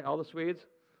 all right, all the Swedes.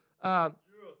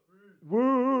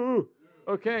 Woo!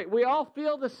 Okay, we all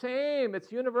feel the same.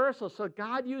 It's universal. So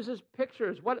God uses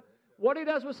pictures. What he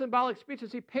does with symbolic speech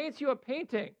is he paints you a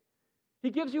painting. He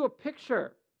gives you a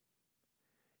picture.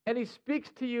 And he speaks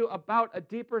to you about a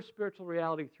deeper spiritual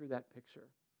reality through that picture.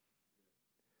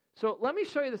 So let me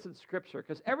show you this in Scripture,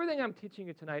 because everything I'm teaching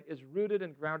you tonight is rooted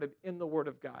and grounded in the Word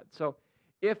of God. So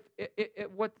let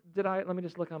me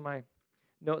just look on my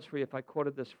notes for you if I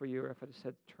quoted this for you or if I just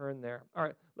said turn there. All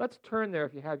right, let's turn there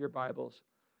if you have your Bibles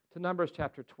to Numbers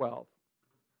chapter 12.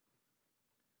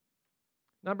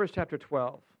 Numbers chapter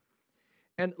 12.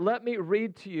 And let me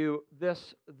read to you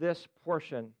this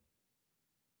portion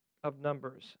of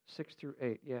Numbers 6 through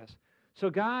 8. Yes. So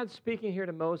God's speaking here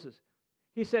to Moses.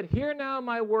 He said, "Hear now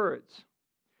my words.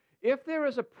 If there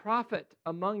is a prophet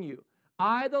among you,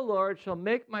 I, the Lord, shall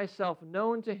make myself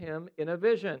known to him in a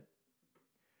vision.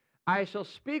 I shall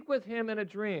speak with him in a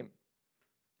dream.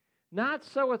 Not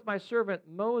so with my servant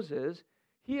Moses.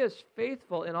 He is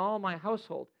faithful in all my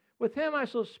household. With him I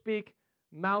shall speak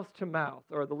mouth to mouth,"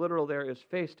 or the literal there is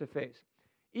face to face,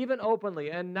 "even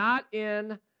openly, and not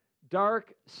in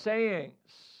dark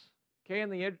sayings." Okay, in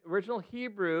the original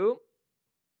Hebrew,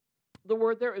 the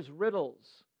word there is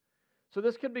riddles. So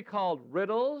this could be called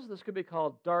riddles. This could be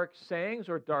called dark sayings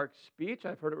or dark speech.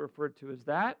 I've heard it referred to as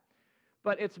that.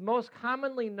 But it's most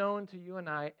commonly known to you and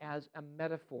I as a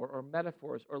metaphor or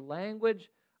metaphors or language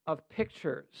of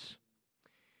pictures.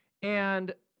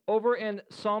 And over in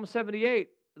Psalm 78,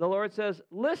 the Lord says,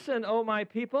 "Listen, O my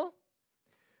people."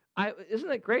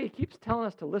 Isn't it great? He keeps telling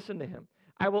us to listen to him.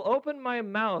 "I will open my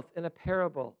mouth in a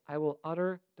parable. I will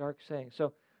utter dark sayings."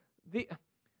 So the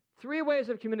 3 ways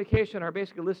of communication are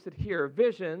basically listed here: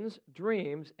 visions,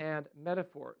 dreams, and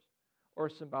metaphors or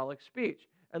symbolic speech.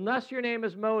 Unless your name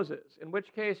is Moses, in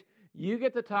which case you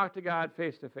get to talk to God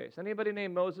face to face. Anybody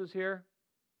named Moses here?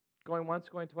 Going once,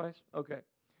 going twice? Okay.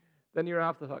 Then you're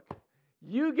off the hook.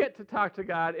 You get to talk to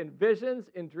God in visions,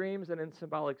 in dreams, and in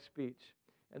symbolic speech.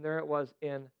 And there it was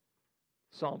in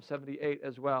Psalm 78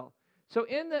 as well. So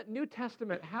in the New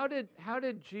Testament, how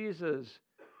did Jesus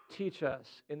teach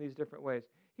us in these different ways?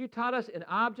 He taught us in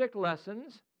object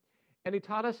lessons, and he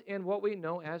taught us in what we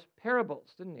know as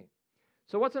parables, didn't he?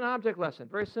 So what's an object lesson?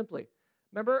 Very simply.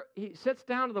 Remember, he sits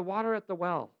down to the water at the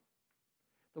well.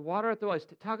 The water at the well. He's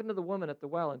talking to the woman at the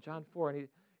well in John 4, and he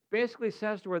basically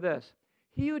says to her this: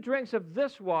 "He who drinks of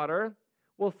this water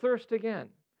will thirst again.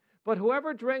 But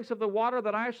whoever drinks of the water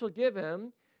that I shall give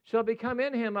him shall become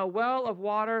in him a well of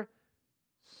water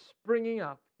springing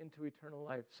up into eternal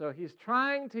life." So he's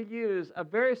trying to use a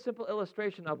very simple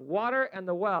illustration of water and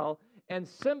the well and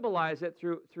symbolize it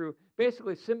through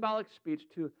basically symbolic speech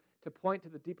to point to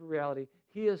the deeper reality.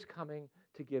 He is coming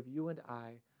to to give you and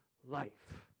I life.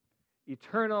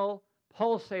 Eternal,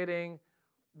 pulsating,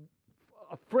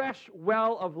 a fresh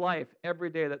well of life every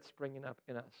day that's springing up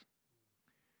in us.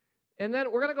 And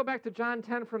then we're going to go back to John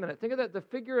 10 for a minute. Think of the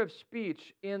figure of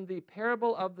speech in the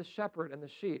parable of the shepherd and the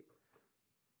sheep.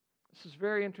 This is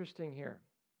very interesting here.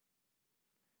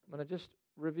 I'm going to just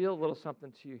reveal a little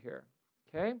something to you here.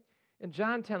 Okay? In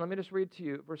John 10, let me just read to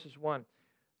you verses 1.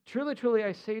 Truly, truly,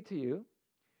 I say to you,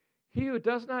 he who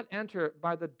does not enter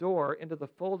by the door into the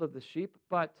fold of the sheep,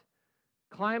 but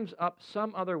climbs up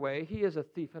some other way, he is a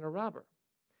thief and a robber.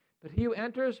 But he who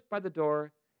enters by the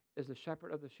door is the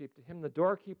shepherd of the sheep. To him the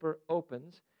doorkeeper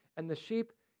opens, and the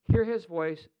sheep hear his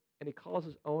voice, and he calls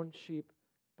his own sheep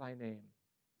by name.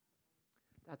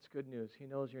 That's good news. He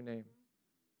knows your name.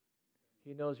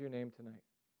 He knows your name tonight.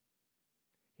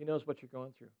 He knows what you're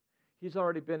going through. He's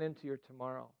already been into your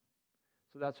tomorrow.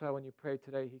 So that's why when you pray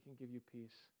today, he can give you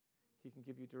peace. He can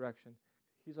give you direction.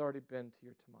 He's already been to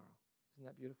your tomorrow. Isn't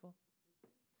that beautiful?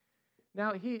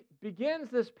 Now, he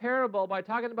begins this parable by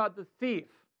talking about the thief.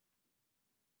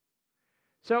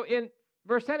 So in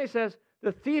verse 10, he says,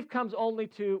 the thief comes only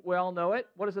to, we all know it.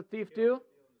 What does a thief do?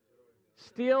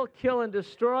 Steal, kill, and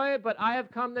destroy. But I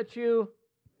have come that you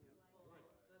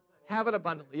have it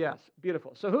abundantly. Yes,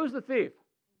 beautiful. So who's the thief?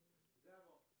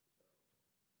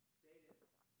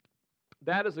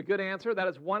 That is a good answer. That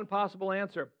is one possible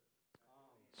answer.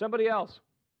 Somebody else.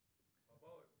 How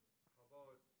about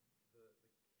the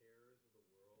cares of the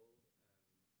world and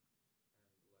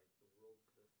like the world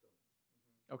system?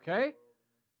 Okay.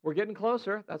 We're getting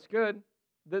closer. That's good.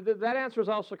 That answer is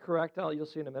also correct. You'll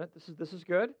see in a minute. This is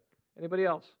good. Anybody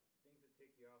else?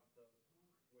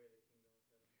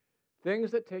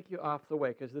 Things that take you off the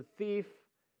way, because the thief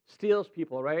steals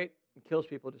people, right? And kills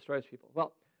people, destroys people.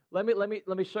 Well, let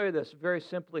me show you this very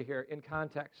simply here in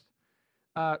context.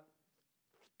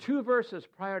 2 verses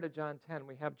prior to John 10,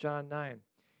 we have John 9.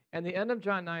 And the end of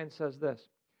John 9 says this: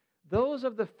 those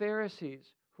of the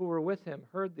Pharisees who were with him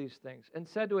heard these things and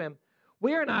said to him,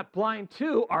 we are not blind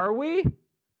too, are we?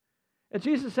 And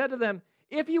Jesus said to them,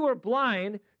 if you were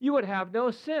blind, you would have no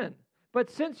sin.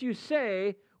 But since you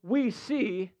say, we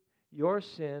see, your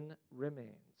sin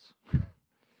remains.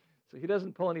 So he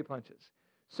doesn't pull any punches.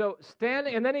 So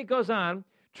standing, and then he goes on,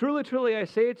 truly, truly, I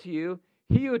say to you,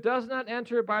 he who does not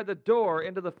enter by the door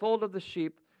into the fold of the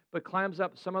sheep, but climbs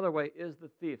up some other way, is the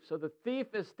thief. So the thief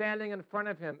is standing in front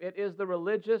of him. It is the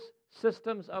religious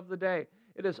systems of the day.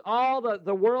 It is all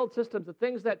the world systems, the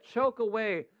things that choke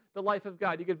away the life of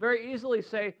God. You could very easily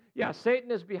say, yeah,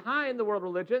 Satan is behind the world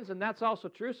religions, and that's also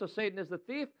true, so Satan is the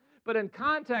thief. But in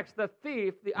context, the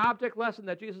thief, the object lesson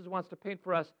that Jesus wants to paint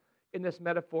for us in this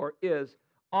metaphor is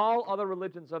all other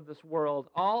religions of this world,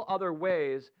 all other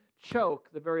ways choke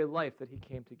the very life that he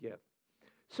came to give.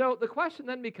 So the question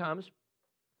then becomes,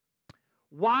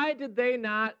 why did they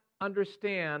not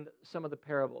understand some of the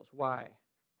parables? Why?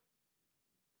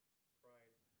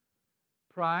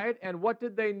 Pride. And what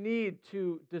did they need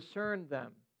to discern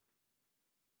them?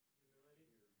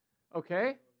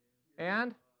 Okay.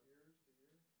 And?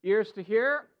 Ears to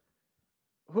hear.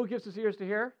 Who gives us ears to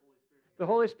hear? The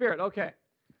Holy Spirit. Okay.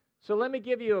 So let me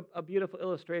give you a beautiful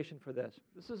illustration for this.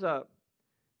 This is a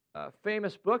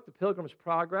famous book, The Pilgrim's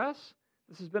Progress.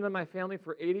 This has been in my family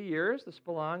for 80 years. This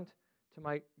belonged to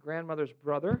my grandmother's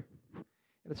brother.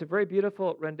 And it's a very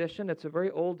beautiful rendition. It's a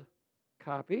very old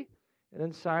copy. And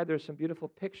inside there's some beautiful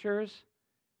pictures.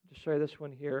 I'll just show you this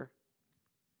one here.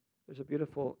 There's a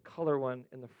beautiful color one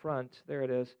in the front. There it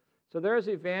is. So there's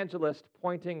evangelist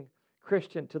pointing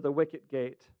Christian to the wicket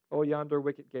gate. Oh, yonder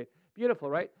wicket gate. Beautiful,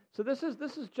 right? So this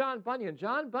is John Bunyan.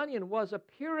 John Bunyan was a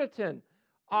Puritan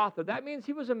author. That means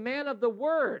he was a man of the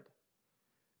Word.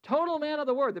 Total man of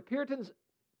the Word. The Puritans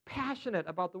passionate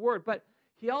about the Word, but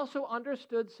he also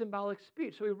understood symbolic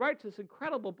speech. So he writes this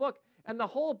incredible book, and the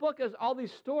whole book is all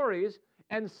these stories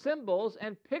and symbols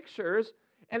and pictures,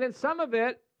 and in some of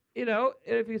it, you know,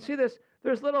 if you see this,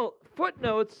 there's little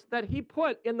footnotes that he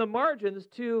put in the margins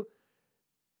to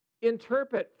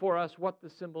interpret for us what the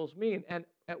symbols mean. And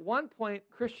at one point,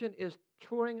 Christian is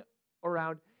touring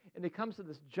around, and he comes to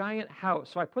this giant house.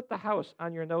 So I put the house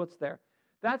on your notes there.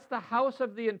 That's the house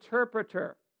of the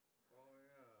interpreter.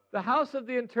 The house of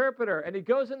the interpreter. And he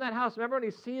goes in that house. Remember when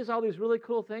he sees all these really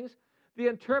cool things? The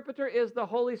interpreter is the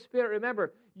Holy Spirit.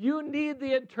 Remember, you need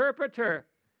the interpreter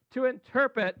to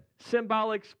interpret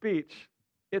symbolic speech.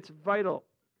 It's vital.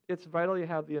 It's vital you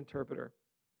have the interpreter.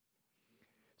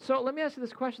 So let me ask you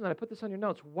this question, that I put this on your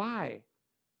notes. Why?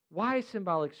 Why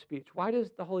symbolic speech? Why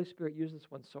does the Holy Spirit use this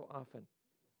one so often?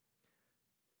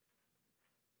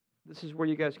 This is where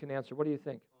you guys can answer. What do you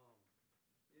think?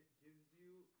 It gives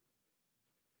you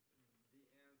the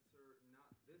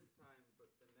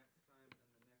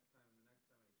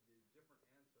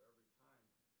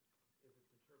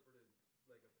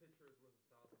like a picture is worth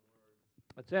 1,000 words.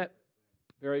 That's it.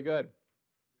 Very good.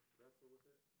 Wrestle with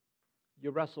it.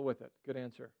 You wrestle with it. Good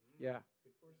answer. Yeah.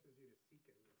 It forces you to seek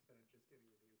it instead of just giving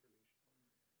you the information.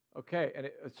 Okay.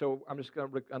 And so I'm just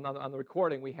going to on the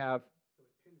recording we have. So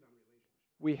it pins on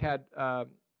relationship. We had.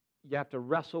 You have to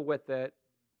wrestle with it.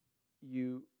 It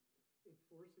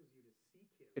forces you to seek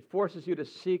Him. It forces you to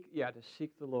seek. Yeah, to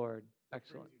seek the Lord.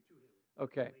 Excellent. Brings you to Him.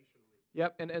 Okay. Relationally.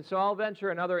 Yep. And so I'll venture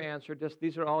another answer. Just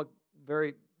these are all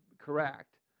very correct.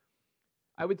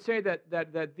 I would say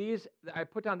that these I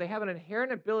put down, they have an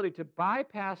inherent ability to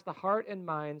bypass the heart and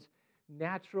mind's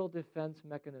natural defense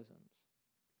mechanisms.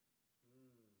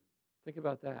 Think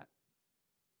about that.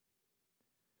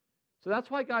 So that's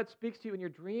why God speaks to you in your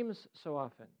dreams so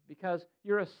often, because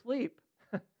you're asleep.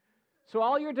 So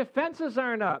all your defenses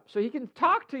aren't up, so He can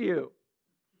talk to you.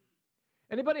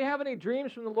 Anybody have any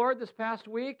dreams from the Lord this past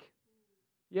week?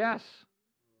 Yes.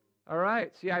 All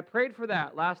right. See, I prayed for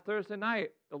that last Thursday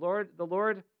night. For the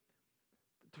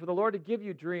Lord to give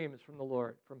you dreams from the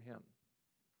Lord, from Him.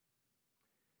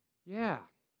 Yeah.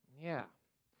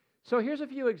 So here's a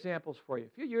few examples for you.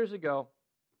 A few years ago,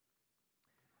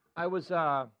 I was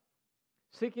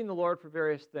seeking the Lord for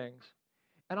various things,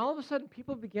 and all of a sudden,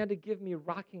 people began to give me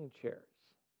rocking chairs.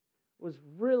 It was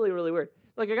really, really weird.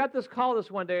 Like, I got this call this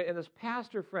one day, and this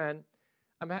pastor friend,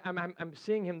 I'm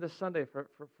seeing him this Sunday for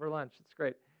lunch. It's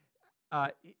great.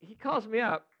 He calls me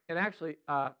up, and actually,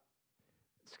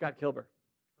 Scott Kilber.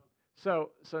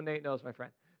 So Nate knows my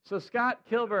friend. So Scott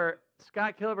Kilber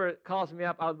calls me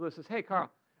up out of the blue and says, "Hey, Carl,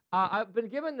 I've been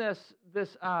given this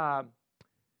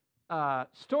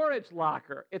storage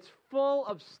locker. It's full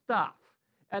of stuff.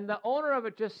 And the owner of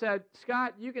it just said,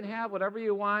 Scott, you can have whatever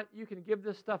you want. You can give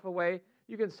this stuff away.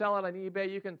 You can sell it on eBay.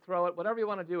 You can throw it. Whatever you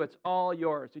want to do, it's all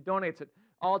yours." He donates it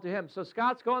all to him. So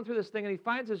Scott's going through this thing, and he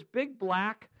finds this big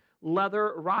black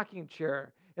leather rocking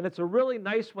chair. And it's a really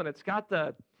nice one. It's got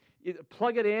you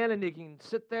plug it in, and you can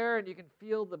sit there, and you can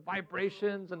feel the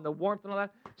vibrations and the warmth and all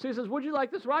that. So he says, "Would you like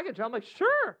this rocking chair?" I'm like,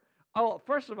 "Sure." Oh,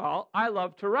 first of all, I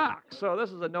love to rock, so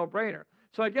this is a no-brainer.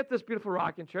 So I get this beautiful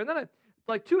rocking chair, and then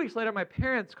like 2 weeks later, my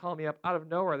parents call me up out of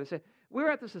nowhere. They say, "We were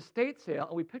at this estate sale,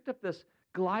 and we picked up this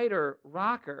glider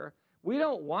rocker. We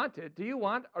don't want it. Do you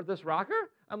want this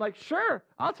rocker?" I'm like, "Sure,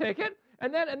 I'll take it."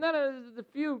 And then a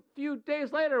few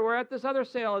days later, we're at this other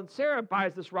sale, and Sarah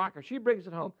buys this rocker. She brings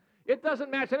it home. It doesn't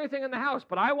match anything in the house,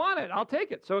 but I want it. I'll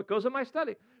take it. So it goes in my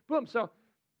study. Boom. So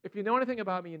if you know anything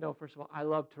about me, you know, first of all, I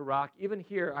love to rock. Even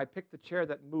here, I picked the chair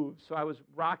that moves, so I was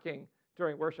rocking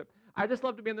during worship. I just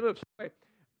love to be in the move. So anyway,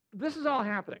 this is all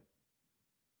happening.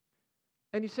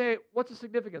 And you say, what's the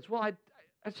significance? Well,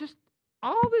 it's just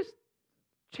all these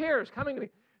chairs coming to me.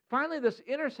 Finally, this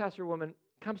intercessor woman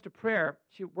comes to prayer.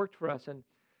 She worked for us, and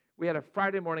we had a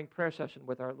Friday morning prayer session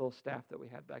with our little staff that we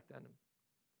had back then.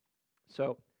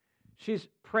 So she's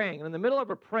praying, and in the middle of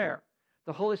her prayer,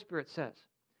 the Holy Spirit says,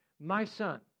 "My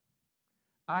son,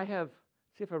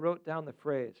 see if I wrote down the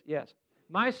phrase. Yes.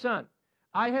 My son,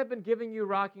 I have been giving you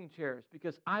rocking chairs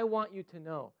because I want you to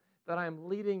know that I am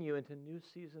leading you into new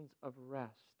seasons of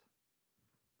rest.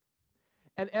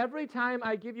 And every time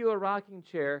I give you a rocking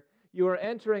chair, you are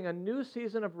entering a new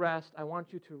season of rest. I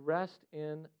want you to rest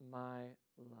in my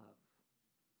love."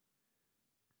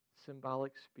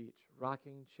 Symbolic speech.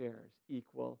 Rocking chairs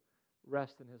equal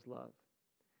rest in His love.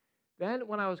 Then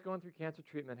when I was going through cancer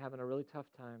treatment, having a really tough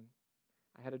time,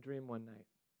 I had a dream one night.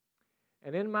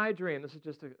 And in my dream, this is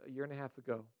just a year and a half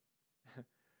ago,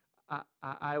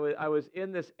 I was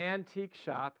in this antique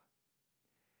shop,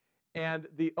 and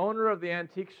the owner of the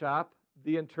antique shop,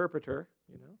 the interpreter,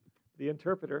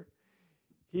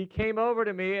 he came over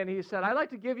to me and he said, "I'd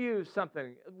like to give you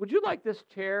something. Would you like this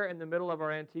chair in the middle of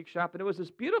our antique shop?" And it was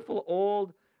this beautiful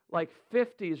old, like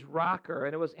 50s rocker,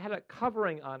 and it had a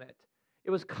covering on it.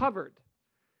 It was covered.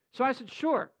 So I said,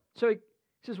 "Sure." So he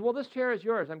says, "Well, this chair is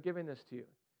yours. I'm giving this to you."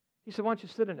 He said, "Why don't you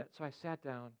sit in it?" So I sat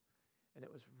down, and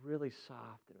it was really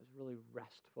soft, and it was really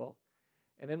restful.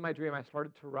 And in my dream, I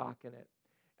started to rock in it.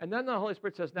 And then the Holy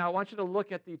Spirit says, "Now I want you to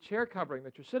look at the chair covering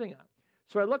that you're sitting on."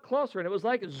 So I looked closer, and it was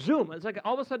like a zoom. It's like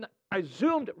all of a sudden I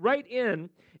zoomed right in,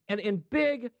 and in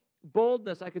big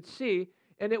boldness I could see,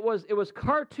 and it was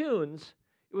cartoons.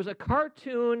 It was a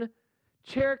cartoon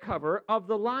chair cover of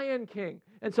the Lion King.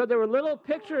 And so there were little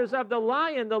pictures of the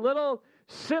lion, the little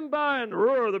Simba and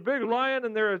Roar, the big lion,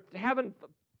 and they're having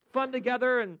fun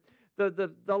together, and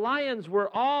the lions were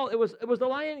all, it was the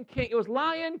Lion King. It was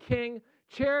Lion King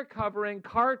chair covering,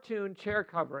 cartoon chair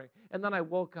covering. And then I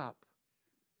woke up.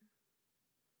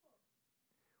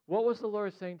 What was the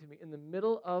Lord saying to me? In the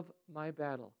middle of my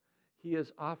battle, He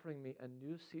is offering me a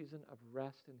new season of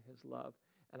rest in His love.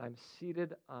 and I'm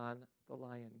seated on the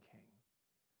Lion King,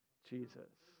 Jesus.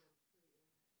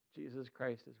 Jesus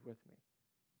Christ is with me.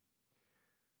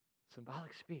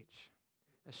 Symbolic speech.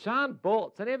 Now, Sean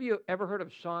Boltz. Any of you ever heard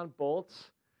of Sean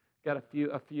Boltz? Got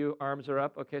a few arms are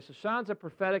up. Okay, so Sean's a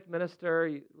prophetic minister.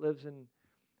 He lives in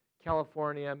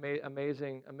California.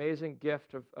 Amazing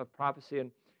gift of prophecy.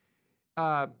 And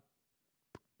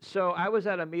so I was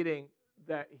at a meeting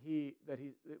that he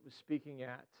was speaking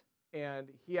at, and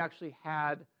he actually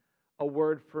had a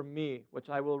word for me, which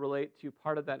I will relate to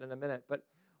part of that in a minute. But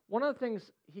one of the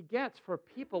things he gets for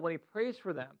people when he prays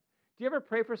for them, do you ever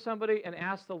pray for somebody and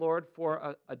ask the Lord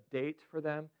for a date for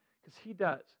them? Because he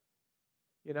does,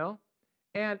 you know?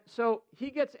 And so he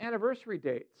gets anniversary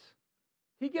dates.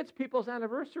 He gets people's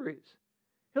anniversaries.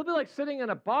 He'll be like sitting in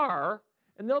a bar,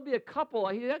 and there'll be a couple,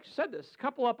 he actually said this, a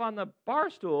couple up on the bar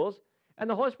stools, and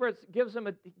the Holy Spirit gives him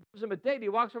a date. He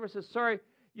walks over and says, sorry,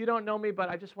 you don't know me, but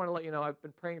I just want to let you know I've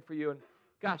been praying for you. And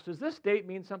gosh, does this date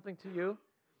mean something to you?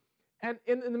 And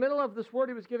in the middle of this word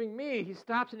he was giving me, he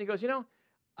stops and he goes, you know,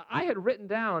 I had written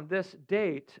down this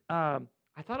date. I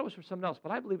thought it was for someone else,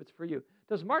 but I believe it's for you.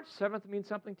 Does March 7th mean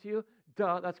something to you?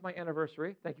 Duh, that's my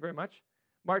anniversary. Thank you very much.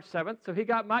 March 7th. So he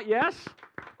got my, yes,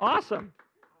 awesome.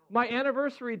 My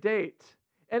anniversary date.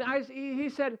 And he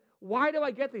said, why do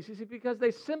I get these? He said, because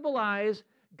they symbolize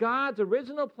God's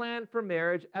original plan for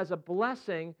marriage as a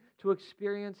blessing to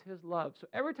experience his love. So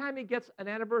every time he gets an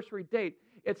anniversary date,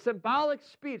 it's symbolic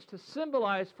speech to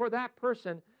symbolize for that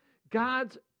person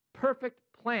God's perfect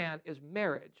plan is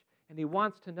marriage. And he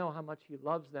wants to know how much he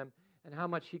loves them and how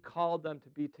much he called them to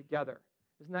be together.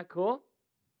 Isn't that cool?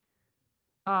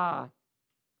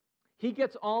 He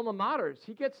gets alma maters.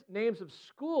 He gets names of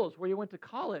schools where you went to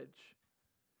college.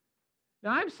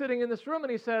 Now, I'm sitting in this room,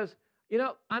 and he says, you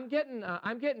know, I'm getting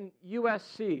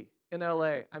USC in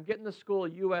L.A. I'm getting the school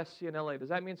USC in L.A. Does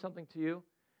that mean something to you?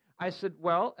 I said,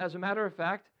 well, as a matter of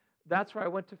fact, that's where I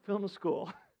went to film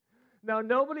school. Now,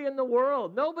 nobody in the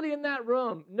world, nobody in that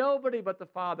room, nobody but the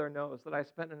Father knows that I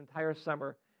spent an entire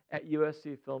summer at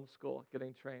USC Film School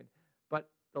getting trained. But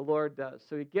the Lord does.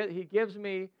 So he gives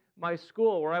me my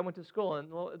school where I went to school.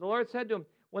 And the Lord said to him,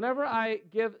 whenever I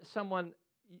give someone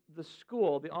the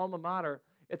school, the alma mater,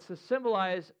 it's to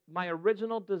symbolize my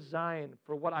original design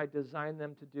for what I designed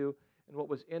them to do and what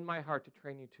was in my heart to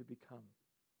train you to become.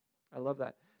 I love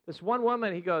that. This one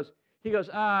woman, he goes,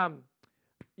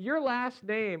 your last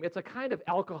name, it's a kind of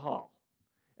alcohol.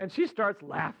 And she starts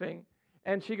laughing.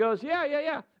 And she goes,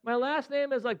 yeah. My last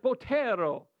name is like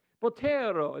Botero.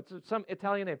 Botero. It's some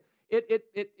Italian name.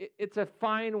 It's a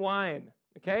fine wine.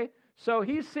 Okay? So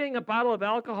he's seeing a bottle of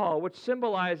alcohol, which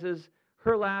symbolizes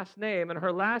her last name. And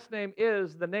her last name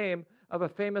is the name of a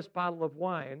famous bottle of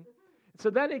wine. So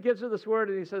then he gives her this word,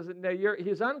 and he says, no,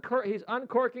 he's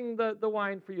uncorking the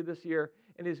wine for you this year,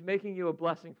 and he's making you a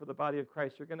blessing for the body of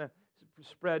Christ. You're going to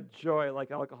spread joy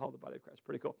like alcohol in the body of Christ.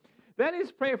 Pretty cool. Then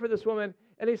he's praying for this woman,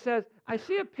 and he says, I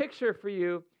see a picture for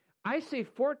you. I see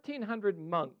 1,400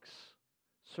 monks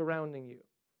surrounding you.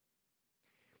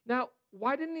 Now,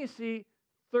 why didn't he see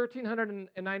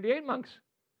 1,398 monks?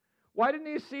 Why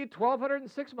didn't he see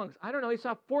 1,206 monks? I don't know. He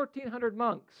saw 1,400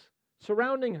 monks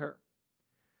surrounding her.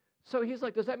 So he's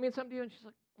like, does that mean something to you? And she's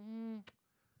like,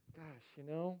 gosh, you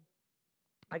know,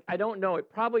 I don't know.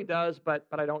 It probably does, but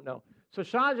I don't know. So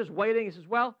Sean's just waiting. He says,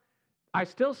 well, I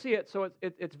still see it, so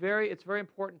it's very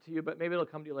important to you, but maybe it'll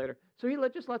come to you later. So he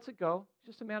just lets it go. He's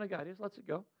just a man of God. He just lets it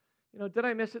go. You know, did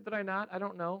I miss it? Did I not? I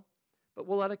don't know. But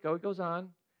we'll let it go. It goes on.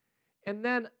 And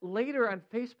then later on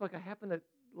Facebook, I happened to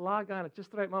log on at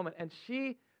just the right moment, and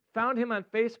she found him on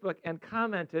Facebook and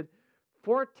commented,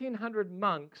 1,400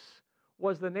 monks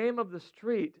was the name of the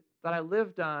street that I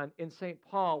lived on in St.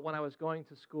 Paul when I was going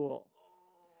to school.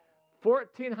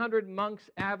 1,400 Monks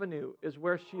Avenue is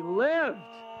where she lived.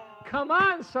 Come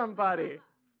on, somebody.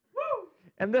 Woo!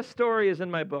 And this story is in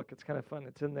my book. It's kind of fun.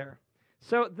 It's in there.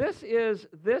 So this is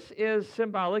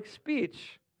symbolic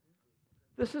speech.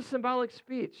 This is symbolic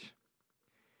speech.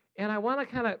 And I want to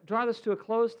kind of draw this to a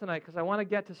close tonight because I want to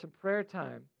get to some prayer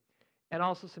time and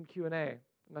also some Q&A. I'm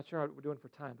not sure how we're doing for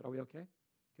time, but are we okay?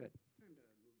 Good.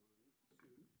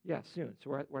 Yeah, soon.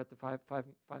 So we're at the five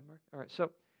mark. All right.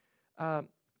 So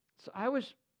I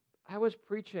was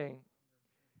preaching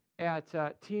at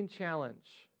Teen Challenge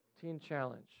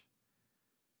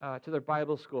to their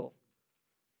Bible school,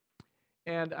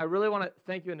 and I really want to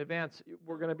thank you in advance.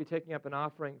 We're going to be taking up an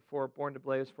offering for Born to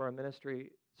Blaze for our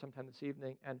ministry sometime this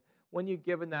evening, and when you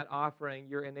give in that offering,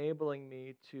 you're enabling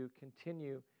me to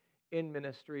continue in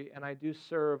ministry, and I do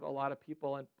serve a lot of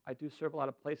people, and I do serve a lot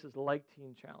of places like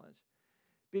Teen Challenge.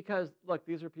 Because, look,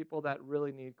 these are people that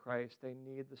really need Christ. They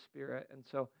need the Spirit. And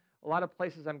so a lot of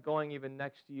places I'm going even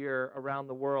next year around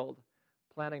the world,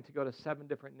 planning to go to 7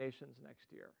 different nations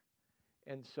next year.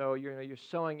 And so you're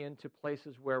sowing into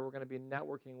places where we're going to be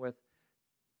networking with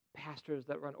pastors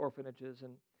that run orphanages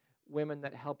and women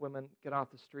that help women get off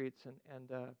the streets. And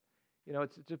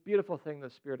it's a beautiful thing the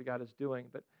Spirit of God is doing.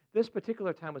 But this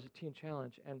particular time was a teen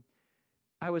challenge. And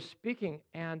I was speaking,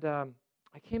 and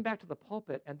I came back to the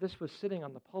pulpit, and this was sitting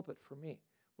on the pulpit for me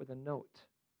with a note.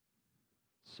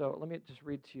 So let me just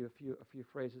read to you a few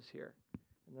phrases here,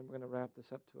 and then we're going to wrap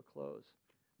this up to a close.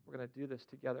 We're going to do this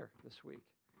together this week.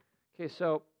 Okay,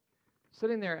 so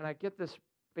sitting there, and I get this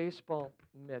baseball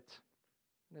mitt,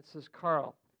 and it says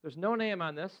Carl. There's no name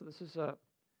on this, so this is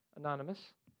anonymous.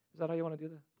 Is that how you want to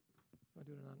do it? You want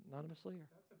to do it anonymously? Or?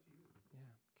 That's up to you. Yeah,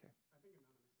 okay. I think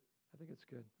anonymous is. I think it's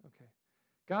good. Okay.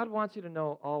 God wants you to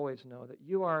always know that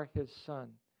you are His son,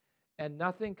 and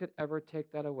nothing could ever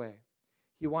take that away.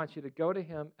 He wants you to go to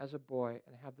Him as a boy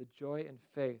and have the joy and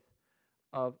faith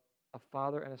of a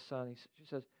father and a son. She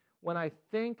says, when I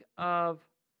think of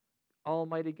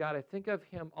Almighty God, I think of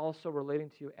Him also relating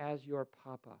to you as your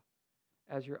Papa,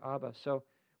 as your Abba. So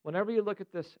whenever you look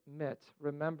at this mitt,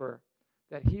 remember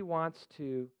that He wants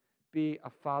to be a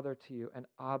father to you, an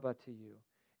Abba to you,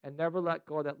 and never let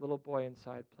go of that little boy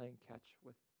inside playing catch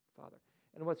with Father.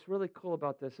 And what's really cool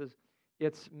about this is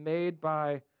it's made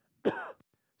by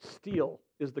Steel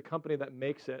is the company that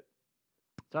makes it.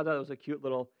 So I thought it was a cute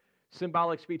little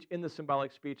symbolic speech in the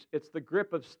symbolic speech. It's the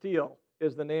grip of steel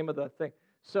is the name of the thing.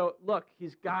 So look,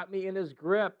 He's got me in His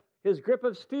grip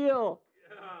of steel.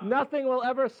 Yeah. Nothing will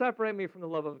ever separate me from the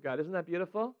love of God. Isn't that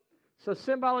beautiful? So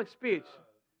symbolic speech,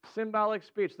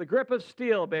 the grip of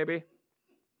steel, baby.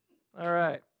 All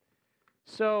right.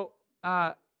 So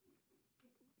that's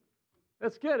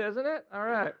good, isn't it? All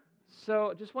right.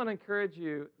 So just want to encourage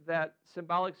you that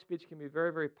symbolic speech can be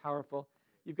very, very powerful.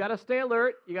 You've got to stay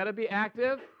alert. You've got to be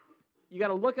active. You got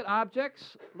to look at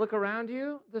objects, look around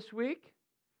you this week,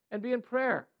 and be in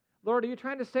prayer. Lord, are you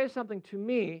trying to say something to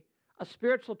me, a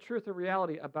spiritual truth or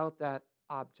reality about that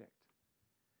object?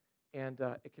 And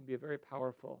it can be a very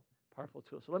powerful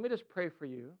tool. So let me just pray for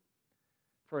you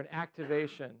for an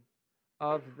activation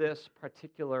of this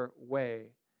particular way.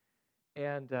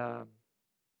 And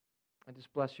I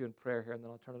just bless you in prayer here, and then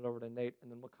I'll turn it over to Nate, and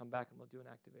then we'll come back and we'll do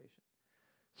an activation.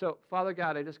 So, Father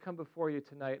God, I just come before you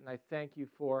tonight, and I thank you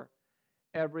for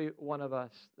every one of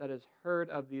us that has heard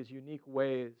of these unique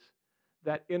ways,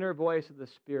 that inner voice of the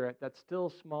Spirit, that still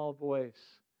small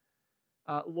voice.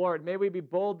 Lord, may we be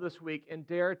bold this week and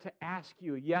dare to ask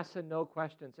you yes and no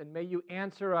questions, and may you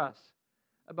answer us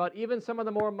about even some of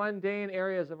the more mundane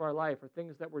areas of our life or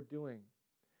things that we're doing.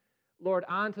 Lord,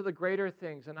 on to the greater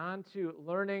things and on to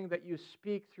learning that you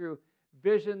speak through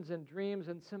visions and dreams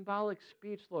and symbolic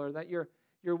speech, Lord, that you're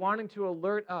wanting to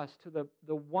alert us to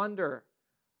the wonder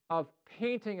of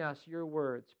painting us your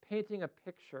words, painting a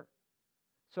picture.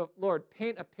 So, Lord,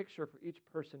 paint a picture for each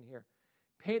person here.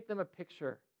 Paint them a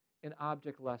picture in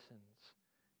object lessons.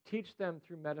 Teach them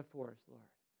through metaphors, Lord,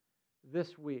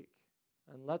 this week.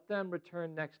 And let them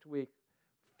return next week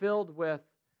filled with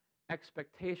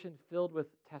expectation, filled with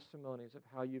testimonies of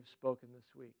how you've spoken this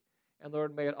week. And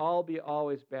Lord, may it all be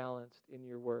always balanced in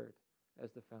your word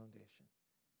as the foundation.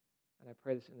 And I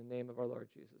pray this in the name of our Lord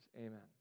Jesus. Amen.